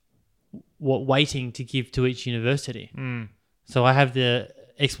choose what weighting to give to each university? So I have the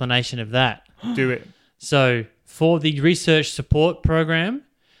explanation of that. Do it. So for the research support program,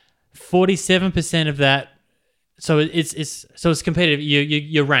 47% of that. So it's competitive.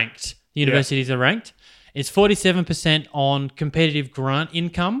 You're ranked. Universities are ranked. It's 47% on competitive grant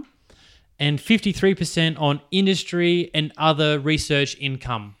income, and 53% on industry and other research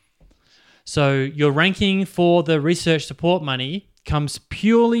income. So your ranking for the research support money comes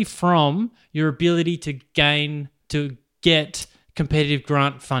purely from your ability to get competitive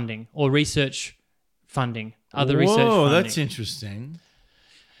grant funding or research funding, other research funding. That's interesting.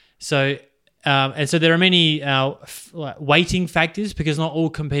 So, and so there are many weighting factors because not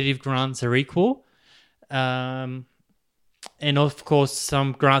all competitive grants are equal. And of course,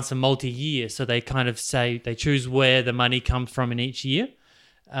 some grants are multi-year, so they kind of say they choose where the money comes from in each year.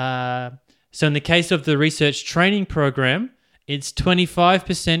 So in the case of the research training program, it's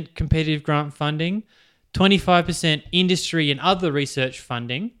 25% competitive grant funding, 25% industry and other research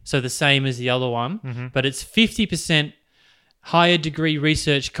funding, so the same as the other one, but it's 50% higher degree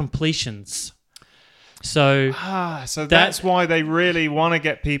research completions. So that's why they really want to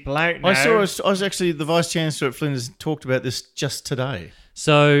get people out now. I was actually, the Vice Chancellor at Flinders talked about this just today.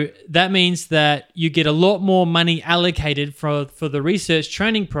 So that means that you get a lot more money allocated for the research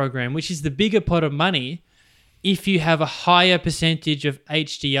training program, which is the bigger pot of money, if you have a higher percentage of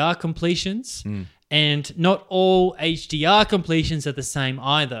HDR completions. And not all HDR completions are the same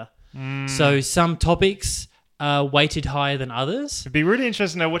either. So some topics are weighted higher than others. It'd be really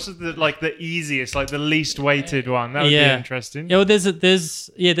interesting to know what's the easiest, like the least weighted one. That would be interesting. Yeah, well, there's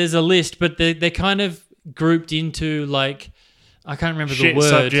a list, but they're kind of grouped into like, I can't remember Shit the word.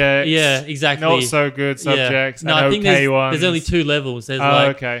 Subjects, yeah, exactly. Not so good subjects. No, and I think okay ones. there's only two levels. There's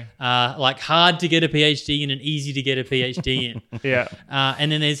like hard to get a PhD in and easy to get a PhD in. Yeah.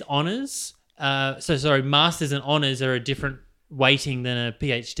 And then there's honors. Masters and honors are a different weighting than a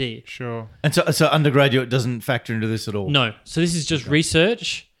PhD. Sure. And so undergraduate doesn't factor into this at all? No. So this is just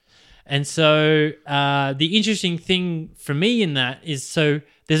research. And so the interesting thing for me in that is, so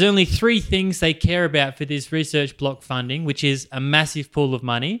there's only three things they care about for this research block funding, which is a massive pool of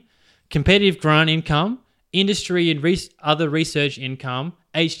money, competitive grant income, industry and other research income,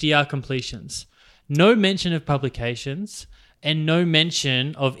 HDR completions. No mention of publications and no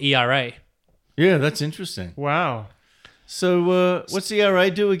mention of ERA. Yeah, that's interesting. Wow. So what's ERA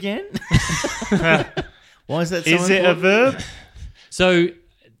do again? Why is that so Is it a verb? So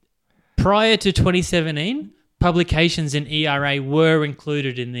prior to 2017, publications in ERA were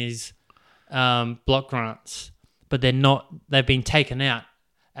included in these block grants, but they're not. They've been taken out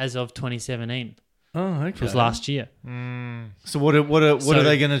as of 2017. Oh, okay. Which was last year. So what are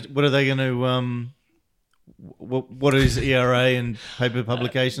they going to what is ERA and paper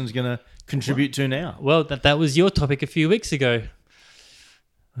publications going to contribute to now? Well, that was your topic a few weeks ago.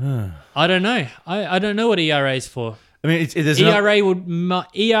 I don't know. I don't know what ERA is for. I mean,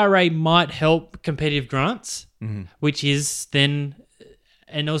 ERA might help competitive grants, which is then,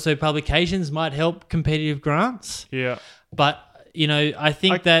 and also publications might help competitive grants. Yeah. But I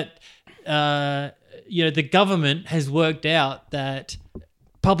think that the government has worked out that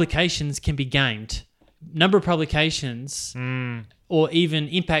publications can be gamed. Number of publications or even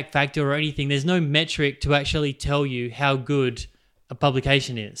impact factor or anything, there's no metric to actually tell you how good a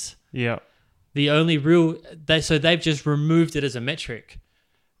publication is. Yeah. The only they've just removed it as a metric.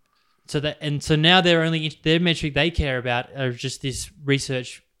 So now their metric they care about are just this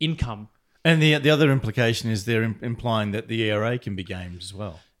research income. And the other implication is they're implying that the ERA can be gamed as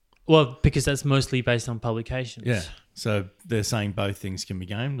well. Well, because that's mostly based on publications. Yeah. So they're saying both things can be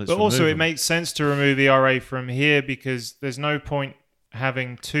gamed. But also it makes sense to remove ERA from here because there's no point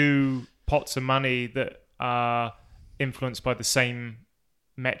having two pots of money that are influenced by the same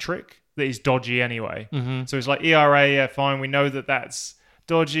metric that is dodgy anyway. So it's like ERA, yeah, fine. We know that that's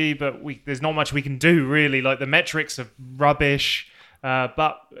dodgy, but there's not much we can do really. Like the metrics are rubbish,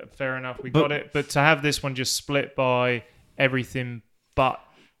 but fair enough, we got it. But to have this one just split by everything but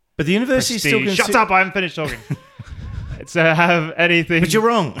the university still can shut up! I haven't finished talking. To have anything, but you're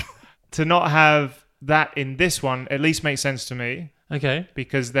wrong. To not have that in this one at least makes sense to me. Okay,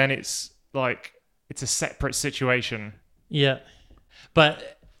 because then it's like it's a separate situation. Yeah,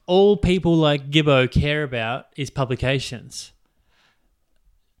 but all people like Gibbo care about is publications.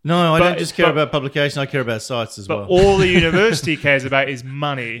 No, I don't just care about publication. I care about sites as well. But all the university cares about is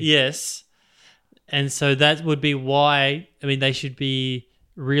money. Yes, and so that would be why. I mean, they should be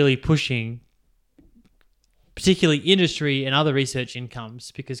really pushing, particularly industry and other research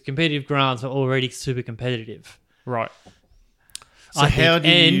incomes, because competitive grants are already super competitive. Right. So how do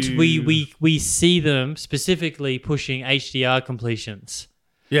and you... we see them specifically pushing HDR completions.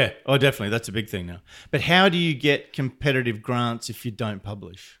 Yeah, oh, definitely. That's a big thing now. But how do you get competitive grants if you don't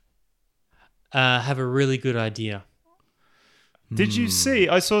publish? Have a really good idea. Did you see?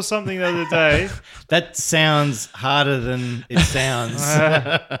 I saw something the other day. That sounds harder than it sounds.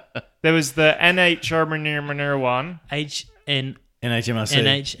 There was the NHRMNR one. HN NHMRC.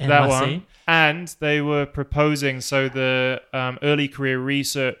 NHMRC. That one. And they were proposing, so the Early Career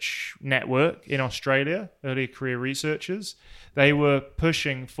Research Network in Australia, early career researchers, they were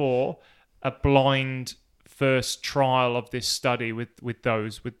pushing for a blind first trial of this study with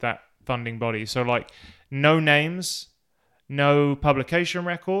that funding body. So like no names, no publication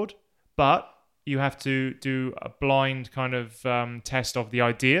record, but you have to do a blind kind of test of the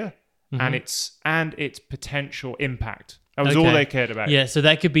idea and its potential impact. That was all they cared about. Yeah, so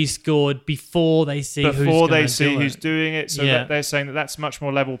that could be scored before they see who's doing it. So Yeah. they're saying that that's much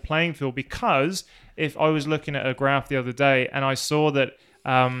more level playing field, because if I was looking at a graph the other day and I saw that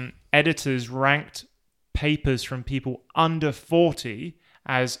editors ranked papers from people under 40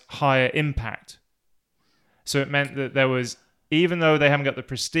 as higher impact. So it meant that there was, even though they haven't got the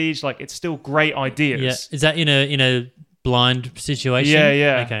prestige, like it's still great ideas. Yeah. Is that in a blind situation?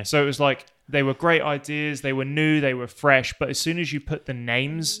 Yeah. Okay. So it was like they were great ideas, they were new, they were fresh, but as soon as you put the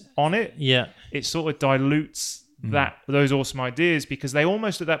names on it, Yeah. it sort of dilutes those awesome ideas, because they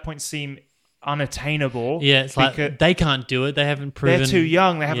almost at that point seem unattainable. Yeah, it's like because they can't do it. They haven't proven. they're too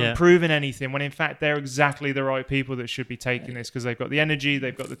young, they haven't Yeah. proven anything, when in fact they're exactly the right people that should be taking this, because they've got the energy,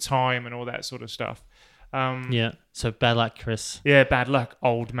 they've got the time and all that sort of stuff. Yeah. So bad luck, Chris. Yeah, bad luck,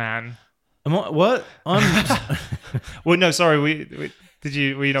 old man. What? Well, no, sorry.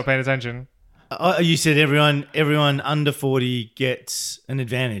 Were you not paying attention? You said everyone under 40 gets an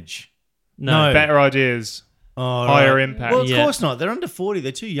advantage. No. Better ideas, Oh, higher right. impact. Well, of Yeah. course not. They're under 40.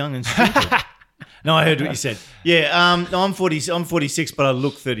 They're too young and stupid. No, I heard what you said. Yeah, no, I'm 40. I'm 46, but I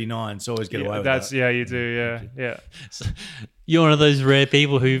look 39, so I always get away with that. Yeah, you do. Yeah. You're one of those rare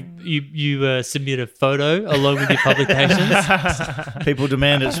people who you submit a photo along with your publications. People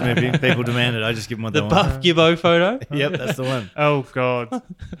demand it, Smithy. People demand it. I just give them what The they Buff want. Gibbo photo. Yep, that's the one. Oh God,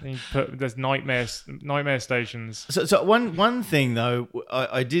 there's nightmare stations. So one thing though,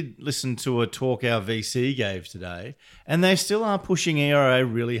 I did listen to a talk our VC gave today, and they still are pushing ERA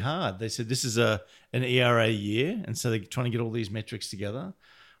really hard. They said this is an ERA year, and so they're trying to get all these metrics together.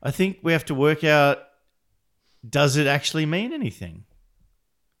 I think we have to work out, does it actually mean anything?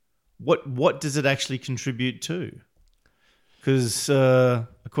 What does it actually contribute to? Because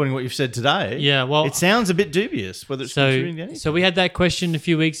according to what you've said today, Yeah, well, it sounds a bit dubious whether it's contributing to anything. So we had that question a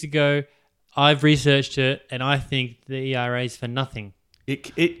few weeks ago. I've researched it, and I think the ERA is for nothing.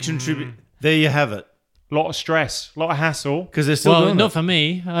 It contributes. There you have it. A lot of stress, a lot of hassle. Because they're still Well, doing not it. for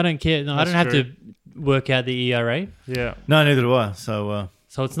me. I don't care. No, I That's don't have true. to work out the ERA, Yeah, No, neither do I. So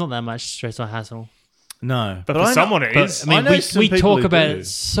so it's not that much stress or hassle. no, but I for know- someone it But, is. I mean, know some we people talk who about do. it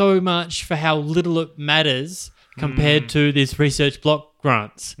so much for how little it matters compared to this research block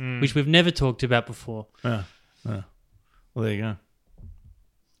grants, which we've never talked about before. Yeah. Well, there you go.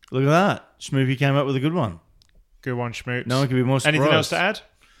 Look at that. Schmoopy came up with a good one. Good one, Schmoops. No one could be more surprised. Anything else to add?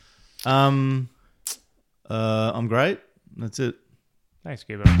 I'm great. That's it. Thanks,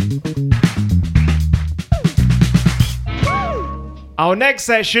 Gibbo. Our next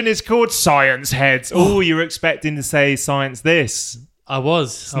session is called Science Heads. Oh, you were expecting to say Science This. I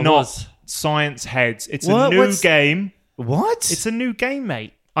was. Not Science Heads. It's What? a new What's- game. What? It's a new game,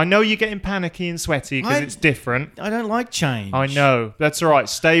 mate. I know you're getting panicky and sweaty because I- it's different. I don't like change. I know. That's all right.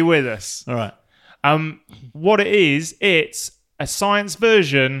 Stay with us. All right. What it is, it's a science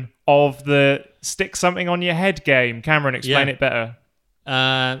version of the stick something on your head game. Cameron, explain Yeah. it better.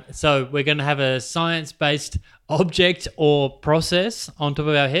 So we're going to have a science-based object or process on top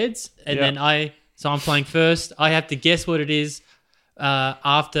of our heads, and Yeah. then I'm playing first. I have to guess what it is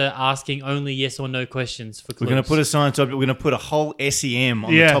after asking only yes or no questions for clues. We're going to put a science object. We're going to put a whole SEM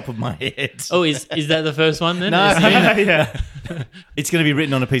on Yeah. the top of my head. Oh, is that the first one then? No. Yeah. It's going to be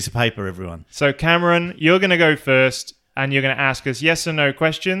written on a piece of paper, everyone. So, Cameron, you're going to go first, and you're going to ask us yes or no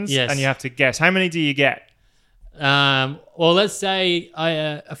questions, Yes. and you have to guess. How many do you get? Well, let's say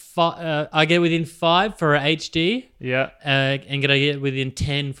I get within 5 for a HD, Yeah. and can I get within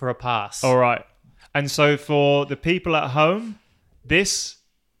 10 for a pass? All right. And so, for the people at home, this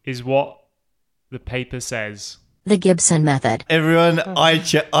is what the paper says. The Gibson method. Everyone,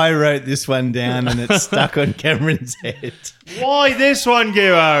 I wrote this one down and it's stuck on Cameron's head. Why this one,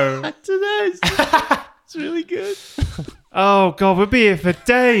 Giro? I don't know. It's really good. Oh God, we'll be here for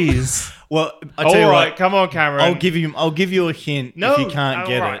days. Well, I tell you All right, what. come on, Cameron. I'll give you a hint No. if you can't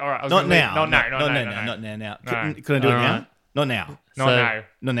get All right, it. all right, I was Not gonna leave- now. not now, Not not now. now, Not now. Now. No. Can I do it All now? right. Not now. Not So- now.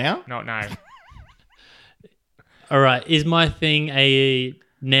 Not now. Not now. All right. Is my thing a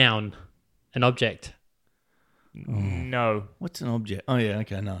noun, an object? No. What's an object? Oh yeah.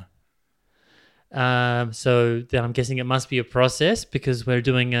 Okay. No. So then I'm guessing it must be a process because we're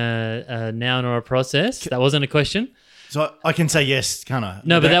doing a noun or a process. That wasn't a question. So I can say yes, can't I?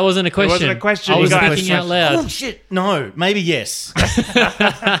 No, but that wasn't a question. wasn't a question. I You was got- thinking out loud. Oh shit! No, maybe yes.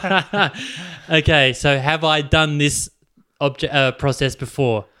 Okay, so have I done this object process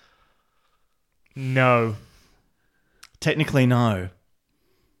before? No. Technically, no.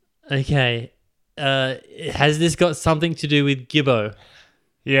 Okay. Has this got something to do with Gibbo?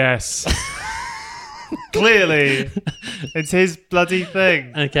 Yes. Clearly, it's his bloody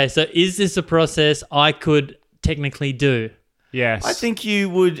thing. Okay, so is this a process I could technically do? Yes. I think you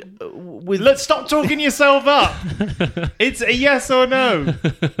would. With Let's stop talking yourself up. It's a yes or no.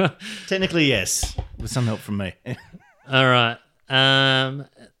 technically yes, with some help from me. All right.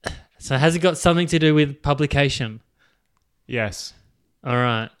 So has it got something to do with publication? Yes. All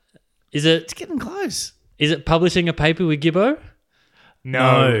right. Is it Getting close. publishing a paper with Gibbo?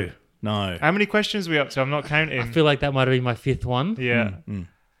 No. No. How many questions are we up to? I'm not counting. I feel like that might have been my fifth one. Yeah.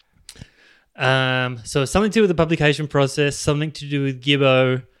 So it's something to do with the publication process, something to do with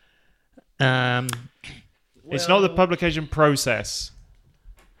Gibbo. It's not the publication process.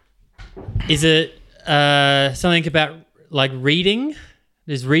 Is it something about like reading?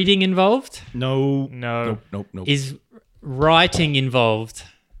 Is reading involved? No. No. Nope. Is writing involved?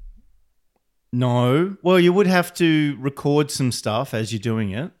 No. Well, you would have to record some stuff as you're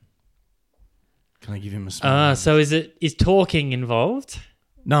doing it. Can I give him a small? So is talking involved?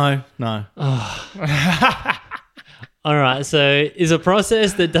 No. All right. So is a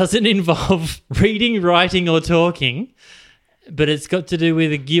process that doesn't involve reading, writing, or talking, but it's got to do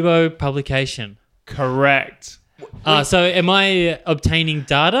with a Gibbo publication. Correct. So am I obtaining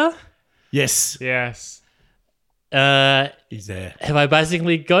data? Yes. Yes. He's there. Have I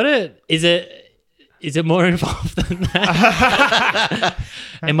basically got it? Is it more involved than that?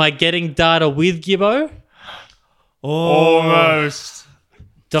 Am I getting data with Gibbo? Oh. Almost.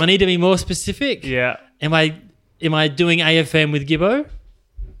 Do I need to be more specific? Yeah. Am I doing AFM with Gibbo?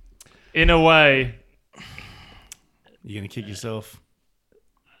 In a way. You're gonna kick yourself.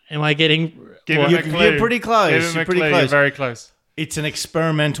 Am I getting? Give what? him a clue. You're pretty close. Give him You're a pretty clue. close. You're very close. It's an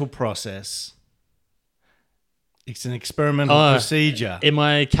experimental process. It's an experimental Oh. procedure. Am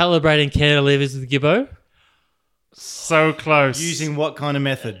I calibrating cantilevers with Gibbo? So close. Using what kind of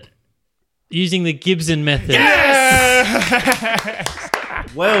method? Using the Gibson method.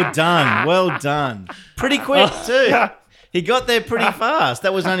 Well done. Well done. Pretty quick too. He got there pretty fast.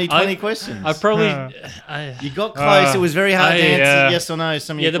 That was only 20 questions. I probably. You got close. It was very hard to answer yeah. yes or no.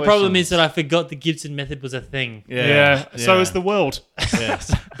 Some of Yeah, your the problem is questions. that I forgot the Gibson method was a thing. Yeah. So is the world.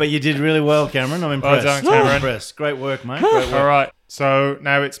 Yes. But you did really well, Cameron. I'm impressed. done, Cameron. I'm impressed. Great work, mate. Great work. All right. So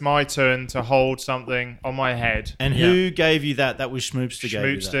now it's my turn to hold something on my head. And who gave you that? That was Schmoopster gave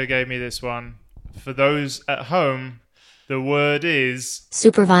you that. Schmoopster gave me this one. For those at home, the word is.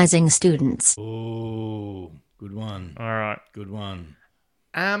 Supervising students. Ooh, good one. All right. Good one.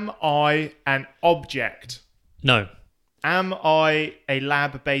 Am I an object? No. Am I a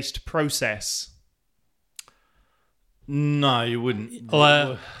lab-based process? No, you wouldn't.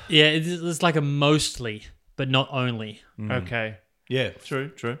 Yeah, it's like a mostly, but not only. Okay. Yeah,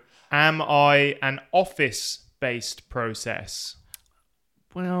 true. Am I an office-based process?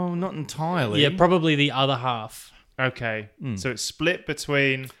 Well, not entirely. Yeah, probably the other half. Okay. So it's split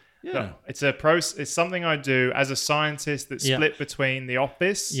between. Yeah. It's a process. It's something I do as a scientist that's Yeah. split between the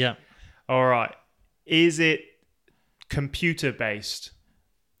office. Yeah. All right. Is it computer-based?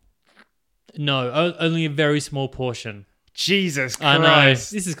 No, only a very small portion. Jesus I know.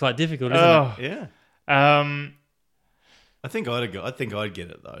 Christ. This is quite difficult, isn't Oh. Yeah. I I think I'd get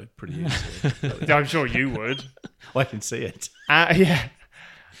it though, pretty easily. I'm sure you would. I can see it. Yeah.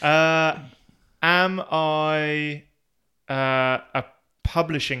 Am I a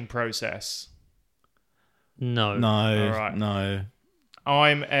publishing process? No. No, All right. no.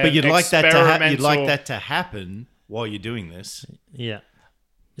 I'm an But you'd like that to experimental... you'd like that to happen while you're doing this. Yeah.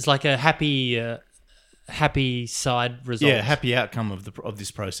 It's like a happy side result. Yeah, happy outcome of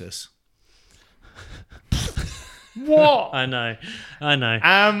this process. What? I know.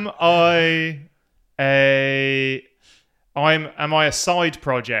 Am I Am I a side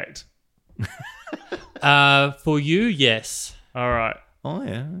project? For you, yes. All right. Oh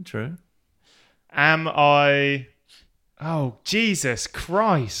yeah, true. Am I? Oh, Jesus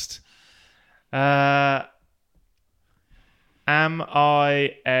Christ. Am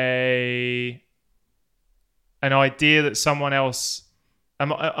I an idea that someone else?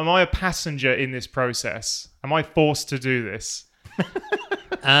 Am I a passenger in this process? Am I forced to do this?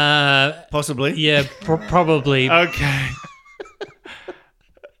 Possibly. Yeah, probably. Okay.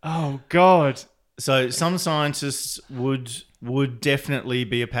 Oh God. So some scientists would definitely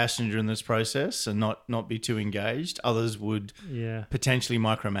be a passenger in this process and not be too engaged. Others would Yeah. potentially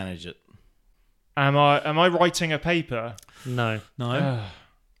micromanage it. Am I writing a paper? No. No,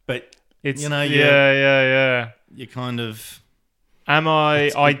 but It's you know, yeah. you kind of Am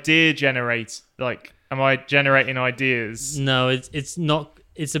I idea generate? Like, am I generating ideas? No, it's not.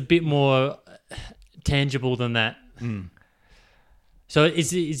 It's a bit more tangible than that. So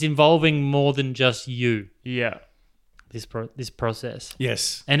it's involving more than just you. Yeah. This process,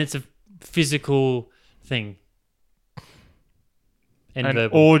 yes. and it's a physical thing. And An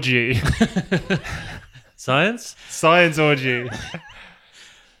verbal. orgy. Science? Science orgy.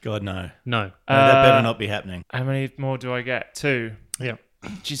 God no. No. No, that better not be happening. How many more do I get? 2. Yeah.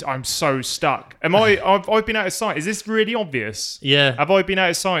 Jeez, I'm so stuck. I've been out of science. Is this really obvious? Yeah. Have I been out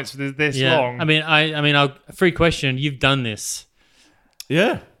of science for this Yeah. long? I mean, I'll free question. You've done this.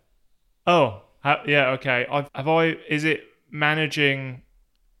 Yeah. Oh, yeah, okay. Is it managing?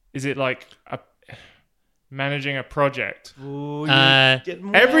 Is it like managing a project? Ooh,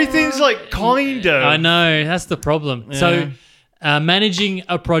 Everything's like kind of. I know that's the problem. Yeah. So, managing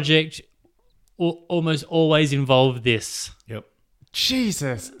a project almost always involved this. Yep.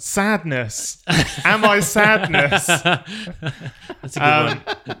 Jesus, sadness. Am I sadness? That's a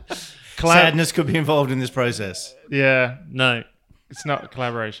good one. Sadness could be involved in this process. Yeah, No. it's not a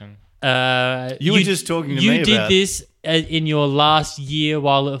collaboration. You were just talking to you me did about this in your last year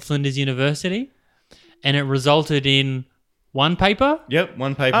while at Flinders University, and it resulted in one paper. Yep,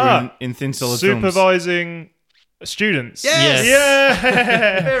 one paper in thin solid films. Supervising students. Yes.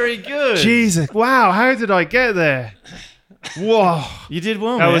 Yeah. Very good. Jesus. Wow. How did I get there? Whoa. You did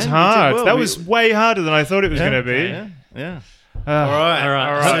well, That man. was You did hard. well. That was way harder than I thought it was going to be. Yeah. All All right.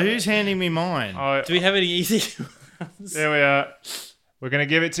 right. So who's handing me mine? Do we have any easy? There we are. We're going to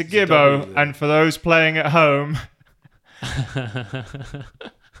give it to Gibbo. And for those playing at home,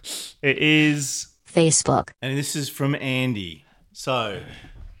 it is... Facebook, And this is from Andy. So,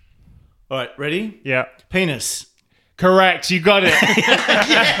 all right, ready? Yeah. Penis. Correct. You got it.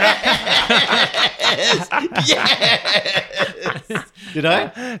 Did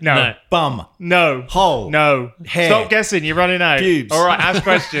I? No. Bum. No. Hole. No. Hair. Stop guessing. You're running out. Pubes. All right. Ask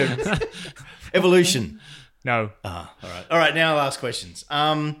questions. Evolution. No. All right. All right, now I'll ask questions.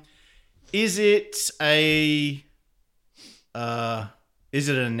 Is it a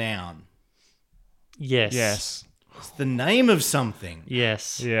noun? Yes. Yes. It's the name of something.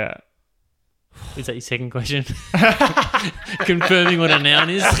 Yes. Yeah. Is that your second question? Confirming what a noun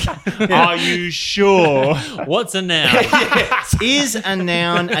is. Are you sure? What's a noun? Is a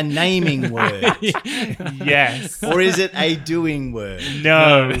noun a naming word? Yes. Or is it a doing word?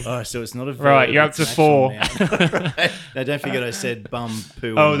 No. Oh, so it's not a verb. Right, you're up it's to an actual 4. noun. Right. Now, don't forget I said bum,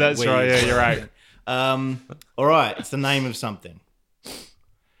 poo, Oh, and that's wee right. as Yeah, well. you're right. All right, it's the name of something.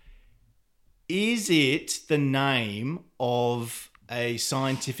 Is it the name of a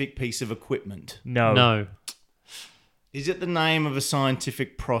scientific piece of equipment? No. No. Is it the name of a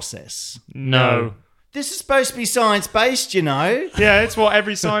scientific process? No. This is supposed to be science-based, you know. Yeah, it's what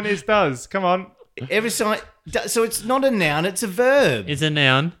every scientist does. Come on. So it's not a noun, it's a verb. It's a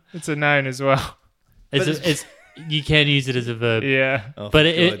noun. It's a noun as well. It's you can use it as a verb, Yeah. Oh, but for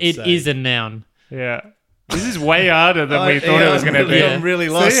it God's sake. is a noun. Yeah. This is way harder than we thought it was going to be. I'm really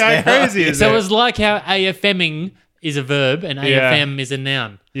lost See, how now. crazy is So it? it's like how AFMing is a verb and Yeah. AFM is a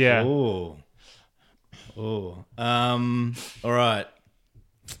noun. Yeah. Oh. All right.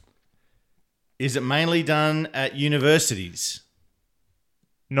 Is it mainly done at universities?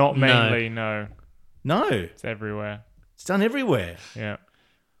 Not No. mainly, no. No, It's everywhere. it's done everywhere. Yeah.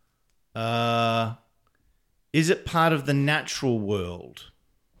 Is it part of the natural world?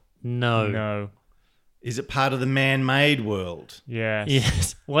 No. No. Is it part of the man-made world? Yes.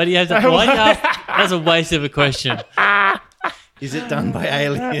 Yes. Why do you have to? Why do you ask? That's a waste of a question. Is it done by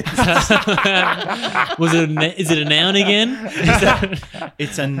aliens? Is it a noun again?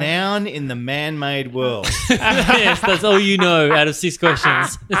 It's a noun in the man-made world. Yes, that's all you know out of 6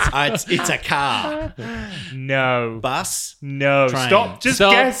 questions. It's a car, No. bus. No. Train. Stop just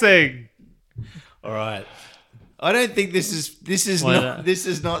Stop. guessing. All right. I don't think this is Well,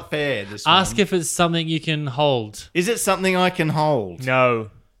 not fair. This Ask one. if it's something you can hold. Is it something I can hold?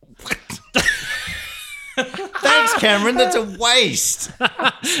 No. Thanks, Cameron. That's a waste.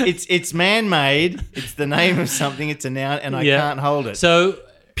 It's man-made. It's the name of something. It's a noun, and I Yeah. can't hold it. So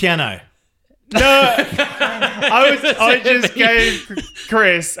Piano. No. I just gave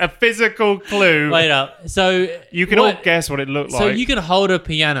Chris a physical clue. wait up. So You can all guess what it looked So like. you can hold a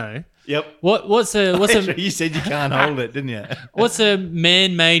piano. Yep. What's a You said you can't hold it, didn't you? what's a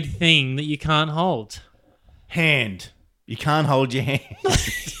man-made thing that you can't hold? Hand. You can't hold your hand.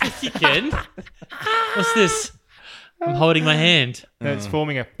 You can. What's this? I'm holding my hand. It's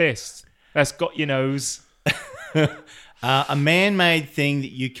forming a fist. That's got your nose. A man-made thing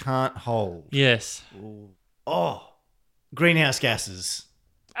that you can't hold. Yes. Oh, greenhouse gases.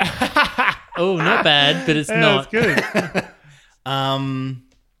 Oh, not bad, but it's Yeah, not. that's good.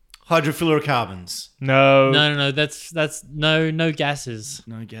 Hydrofluorocarbons. No. No. That's no gases.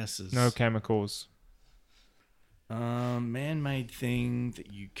 No gases. No chemicals. Man-made thing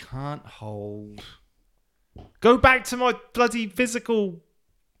that you can't hold. Go back to my bloody physical.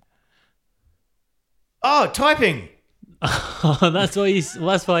 Oh, typing. Oh, that's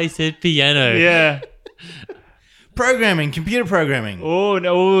why he said piano. Yeah. Programming. Computer programming. Oh,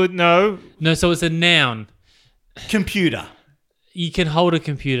 no. No. No, so it's a noun. Computer. You can hold a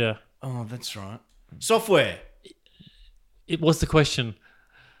computer. Oh, that's right. Software. What's the question?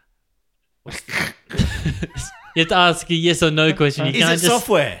 You have to ask a yes or no question. You Is can't it just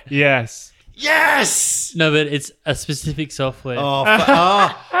software? Yes. Yes. No, but it's a specific software. It's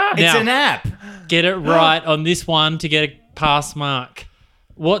Now- an app. Get it right on this one to get a pass mark.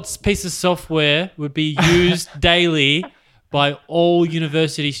 What piece of software would be used daily by all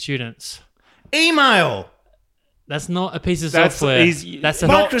university students? Email. That's not a piece of That's software. easy. That's a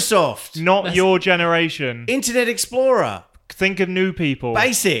Microsoft. Not your generation. Internet Explorer. Think of new people.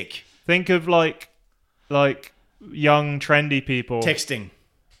 Basic. Think of like young trendy people. Texting.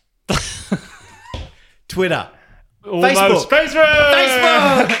 Twitter. Almost. Facebook. Facebook.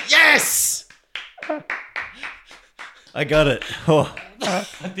 Facebook. Yes. I got it. Oh.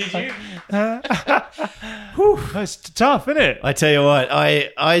 Did you? It's tough, isn't it? I tell you what,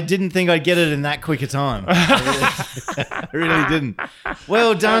 I didn't think I'd get it in that quick a time. I really didn't.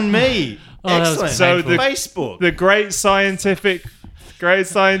 Well done, me. Oh, that was Excellent. So the- Facebook. The great scientific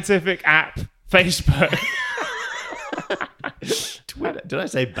app, Facebook. Twitter. Did I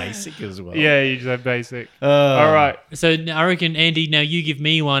say basic as well? Yeah, you just have basic. Uh, All right. So I reckon, Andy, now you give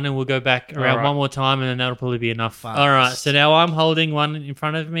me one and we'll go back around right. one more time and then that'll probably be enough. All right. So now I'm holding one in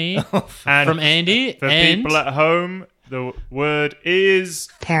front of me And from Andy. for and people at home, the word is.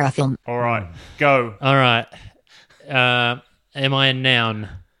 Parafilm. All right, go. All right. Am I a noun?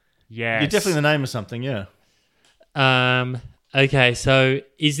 Yes. You're definitely the name of something, yeah. Okay, so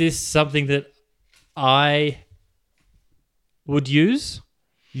is this something that I would use?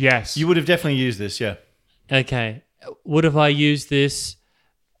 Yes. You would have definitely used this, yeah. Okay. Would have I used this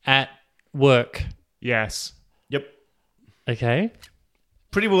at work? Yes. Yep. Okay.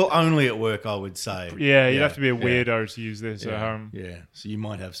 Pretty well only at work, I would say. Yeah, you'd have to be a yeah, weirdo to use this at home. Yeah, so you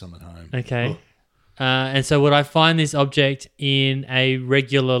might have some at home. Okay. And so would I find this object in a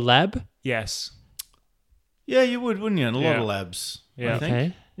regular lab? Yes. Yeah, you would, wouldn't you? In a lot Yeah. of labs. Yeah. I think.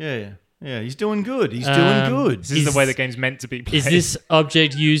 Okay. Yeah. He's doing good. He's doing good. This is the way the game's meant to be played. Is this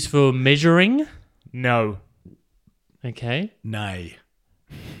object used for measuring? No. Okay. Nay.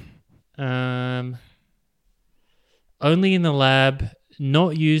 Only in the lab,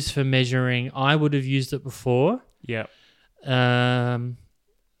 not used for measuring. I would have used it before. Yep.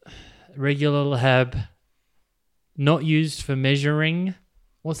 Regular lab, not used for measuring.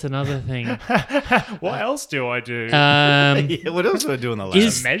 What's another thing? What else do I do? Yeah, what else do I do in the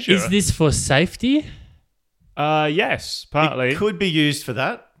lab? measure. Is this for safety? Yes, partly. It could be used for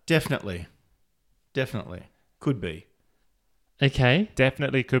that. Definitely. Could be. Okay,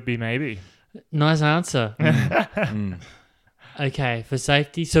 Definitely could be maybe. nice answer. Okay, for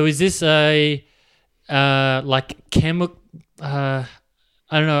safety. So is this a like chemical? I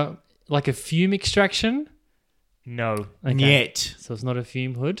don't know, like a fume extraction? No. Okay. Yet. So it's not a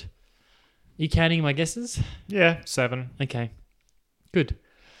fume hood. Are you counting my guesses? Yeah, 7. Okay, good.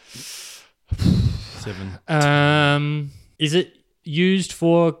 7. Is it used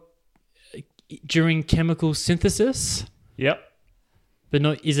for during chemical synthesis? Yep. But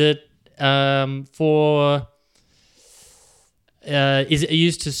not. Is it for? Is it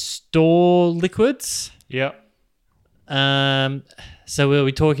used to store liquids? Yep. So are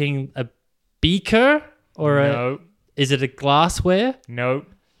we talking a beaker or No. is it a glassware? No.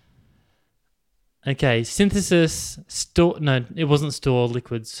 Okay, synthesis, store. No, it wasn't store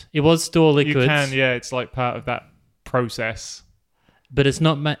liquids. It was store liquids. You can, yeah. It's like part of that process. But it's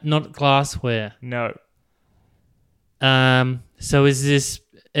not glassware. No. So is this,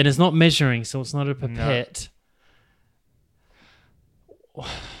 and it's not measuring, so it's not a pipette.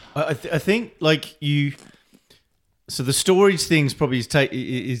 I think like you. So the storage thing's probably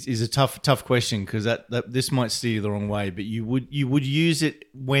is a tough question because that this might steer you the wrong way. But you would use it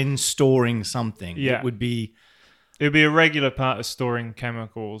when storing something. Yeah. It would be a regular part of storing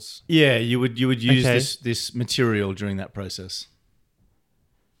chemicals. Yeah, you would use Okay. this material during that process.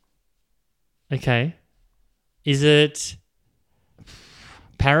 Okay. Is it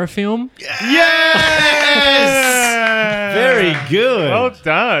parafilm? Yes! Very good. Well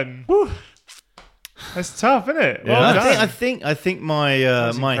done. That's tough, isn't it? Yeah, Well done. I think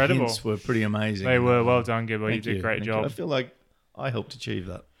my my incredible. hints were pretty amazing. They were. Well done, Gibbo. You Thank did a great Thank you. job. I feel like I helped achieve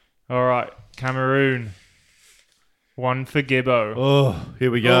that. All right, Cameroon. One for Gibbo. Oh,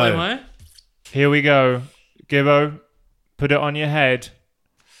 here we go. Oh, am I? Here we go. Gibbo, put it on your head.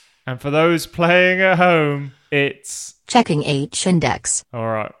 And for those playing at home, it's... Checking H index. All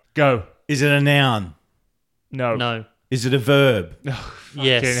right, go. Is it a noun? No. No. Is it a verb?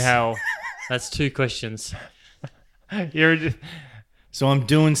 Yes. Fucking hell. That's 2 questions. You're... So I'm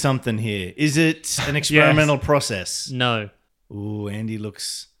doing something here. Is it an experimental process? No. Ooh, Andy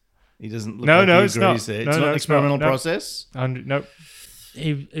looks... He doesn't look No, like no, he it's agrees not. there. No, It's no, not an it's experimental not. No. process? Nope.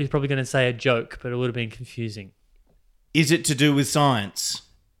 He's probably going to say a joke, but it would have been confusing. Is it to do with science?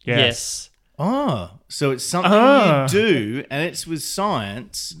 Yes. Oh, so it's something Ah. you do and it's with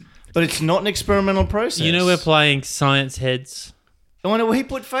science, but it's not an experimental process. You know we're playing science heads. Oh, no, he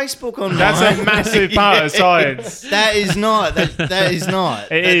put Facebook on. That's a massive part of science. That is not. That is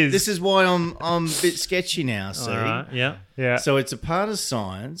not. It is. This is why I'm a bit sketchy now. See, All right. Yeah. Yeah. so it's a part of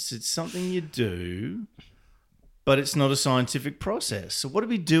science. It's something you do, but it's not a scientific process. So what do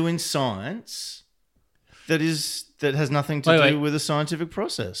we do in science that has nothing to Wait. do with a scientific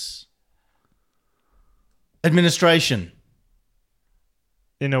process? Administration,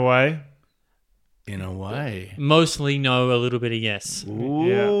 In a way. in a way. Mostly no, a little bit of yes.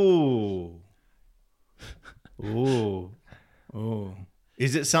 Ooh. Ooh. Ooh.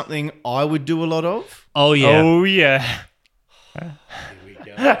 Is it something I would do a lot of? Oh, yeah. Oh, yeah.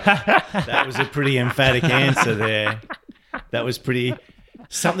 That was a pretty emphatic answer there. That was pretty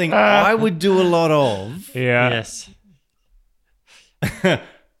something I would do a lot of. Yeah. Yes.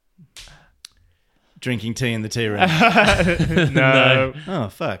 Drinking tea in the tea room. No. Oh,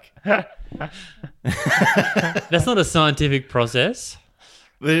 fuck. That's not a scientific process,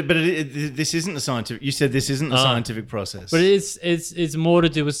 But this isn't a scientific... You said this isn't a scientific process. but it's more to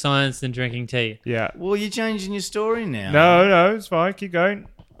do with science than drinking tea. Yeah. Well, you're changing your story now. No, it's fine. Keep going.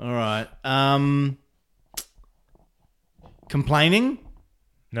 All right. Complaining?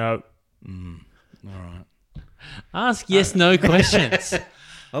 No. All right. Ask yes/no questions.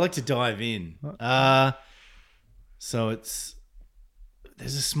 I like to dive in. So there's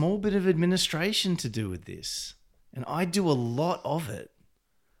a small bit of administration to do with this, and I do a lot of it.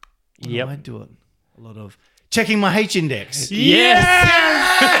 Yep. I do a lot of checking my H index. Yes.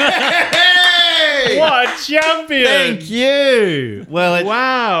 What a champion! Thank you. Well,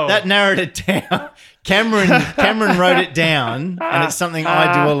 Wow. that narrowed it down. Cameron wrote it down, and it's something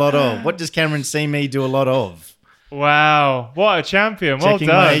I do a lot of. What does Cameron see me do a lot of? Wow. What a champion. Well Checking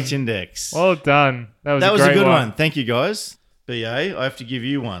my done. H index. Well done. That was That a was great a good one. Thank you, guys. BA, I have to give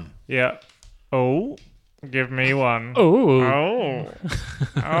you one. Yeah. Oh. Give me one. Oh.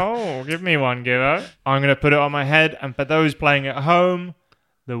 Oh, give me one, Givo. I'm going to put it on my head. And for those playing at home,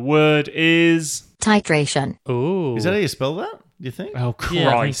 the word is... Titration. Oh. Is that how you spell that? Do you think? Oh, Christ.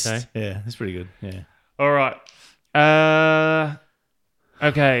 Yeah, I think so. Yeah, that's pretty good. Yeah. All right.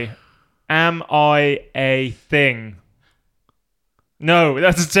 Okay. Am I a thing? No,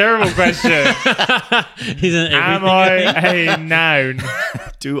 that's a terrible question. Isn't Am everything? I a noun?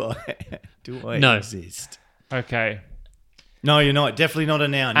 Do I No. exist? Okay. No, you're not. Definitely not a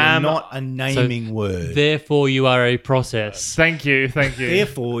noun. You're not a naming word. Therefore, you are a process. Thank you.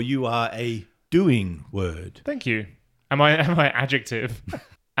 Therefore, you are a doing word. Thank you. Am I adjective?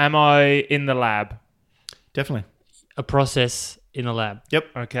 Am I in the lab? Definitely. A process in a lab. Yep.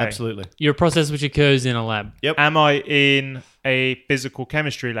 Okay. Absolutely. You're a process which occurs in a lab. Yep. Am I in a physical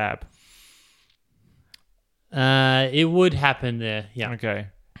chemistry lab? It would happen there. Yeah. Okay.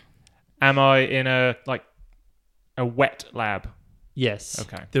 Am I in a wet lab? Yes.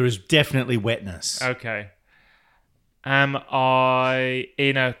 Okay. There is definitely wetness. Okay. Am I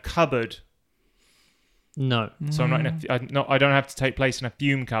in a cupboard? No. So I'm not in a. I don't have to take place in a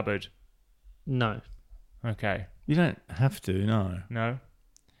fume cupboard. No. Okay. You don't have to, no. No.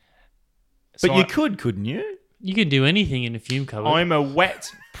 But So you could, couldn't you? You can do anything in a fume cupboard. I'm a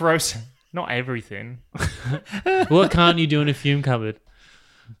wet process. Not everything. What can't you do in a fume cupboard?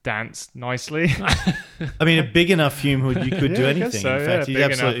 Dance nicely. I mean, a big enough fume hood, you could do Yeah, I anything. guess so, In fact, yeah, you're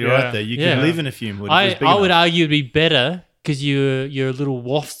big absolutely enough, right yeah. there. You Yeah. could live in a fume hood. if it was big I would enough. argue it'd be better because your little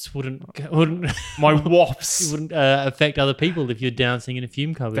wafts wouldn't My wafts. affect other people if you're dancing in a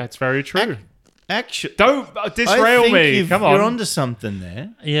fume cupboard. That's very true. Actually, Don't I disrail think me. Come on. You're onto something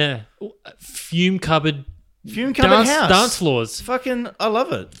there. Yeah, fume cupboard Fume cupboard house. dance floors. Fucking, I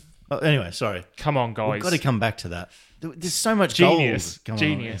love it. Oh, anyway, sorry. Come on, We've guys. got to come back to that. There's so much Genius. gold. Come on,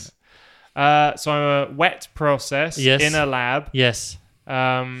 Genius. So I'm a wet process Yes. in a lab. Yes,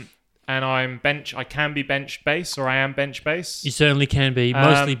 And I can be bench based, or I am bench based. you certainly can be.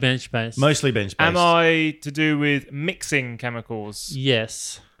 Mostly bench based. Mostly bench based. Am I to do with mixing chemicals?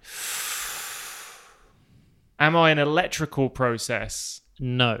 Yes. Am I an electrical process?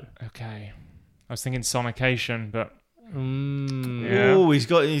 No. Okay. I was thinking sonication, but Mm, yeah. Oh, he's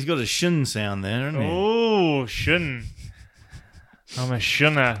got a shun sound there, hasn't he? Oh, shun. I'm a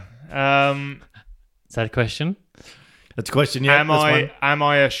shunner. is that a question? That's a question. Yeah. Am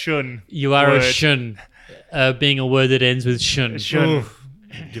I a shun? You are a Word. shun. Being a word that ends with shun. Shun. Oof.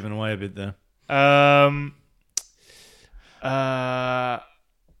 Giving away a bit there.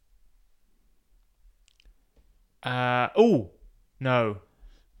 Oh, no.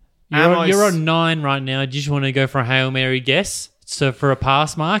 Am I You're s- on 9 right now. Do you just want to go for a Hail Mary guess? So for a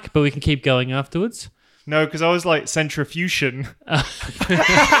pass mark, but we can keep going afterwards. No, because I was like centrifugation.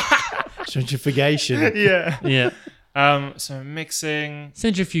 Centrifugation. Yeah. Yeah. So mixing.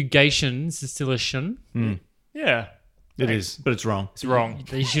 Centrifugations is still a shun. Yeah. It is, but it's wrong. It's wrong.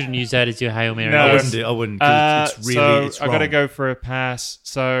 You shouldn't use that as your Hail Mary No, I guess. wouldn't do. I wouldn't. 'Cause it's really. It's so wrong. I got to go for a pass.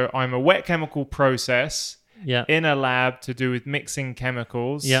 So I'm a wet chemical process Yeah. in a lab to do with mixing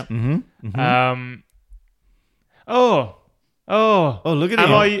chemicals. Yeah. Oh, Oh, look at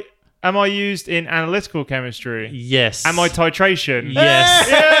him. am I used in analytical chemistry? Yes. Am I titration? Yes.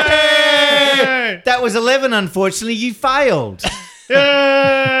 Yay! That was 11. Unfortunately, you failed. Yay!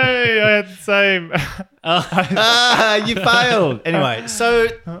 I had the same. You failed. Anyway, so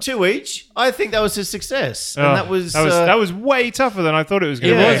 2 each. I think that was a success, and that was that was way tougher than I thought it was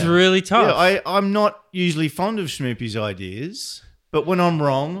going It to be. was really tough. Yeah, I'm not usually fond of Schmoopy's ideas, but when I'm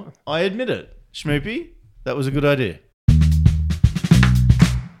wrong, I admit it. Schmoopy, that was a good idea.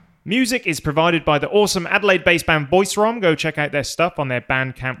 Music is provided by the awesome Adelaide-based band Voice Rom. Go check out their stuff on their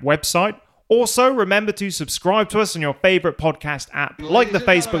Bandcamp website. Also, remember to subscribe to us on your favourite podcast app, like the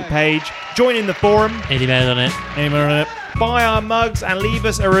Facebook page, join in the forum, Eddie Mad on it. Anywhere on it? buy our mugs, and leave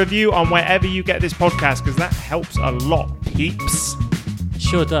us a review on wherever you get this podcast, because that helps a lot, peeps.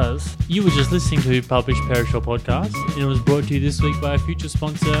 Sure does. You were just listening to Published Perishable Podcast, and it was brought to you this week by our future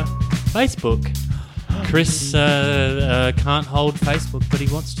sponsor, Facebook. Chris can't hold Facebook, but he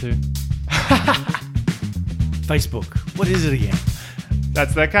wants to. Facebook. What is it again?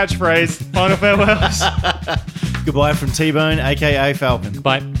 That's their catchphrase. Final farewells. Goodbye from T-Bone, aka Falcon.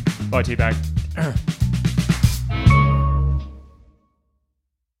 Bye. Bye, Teabag.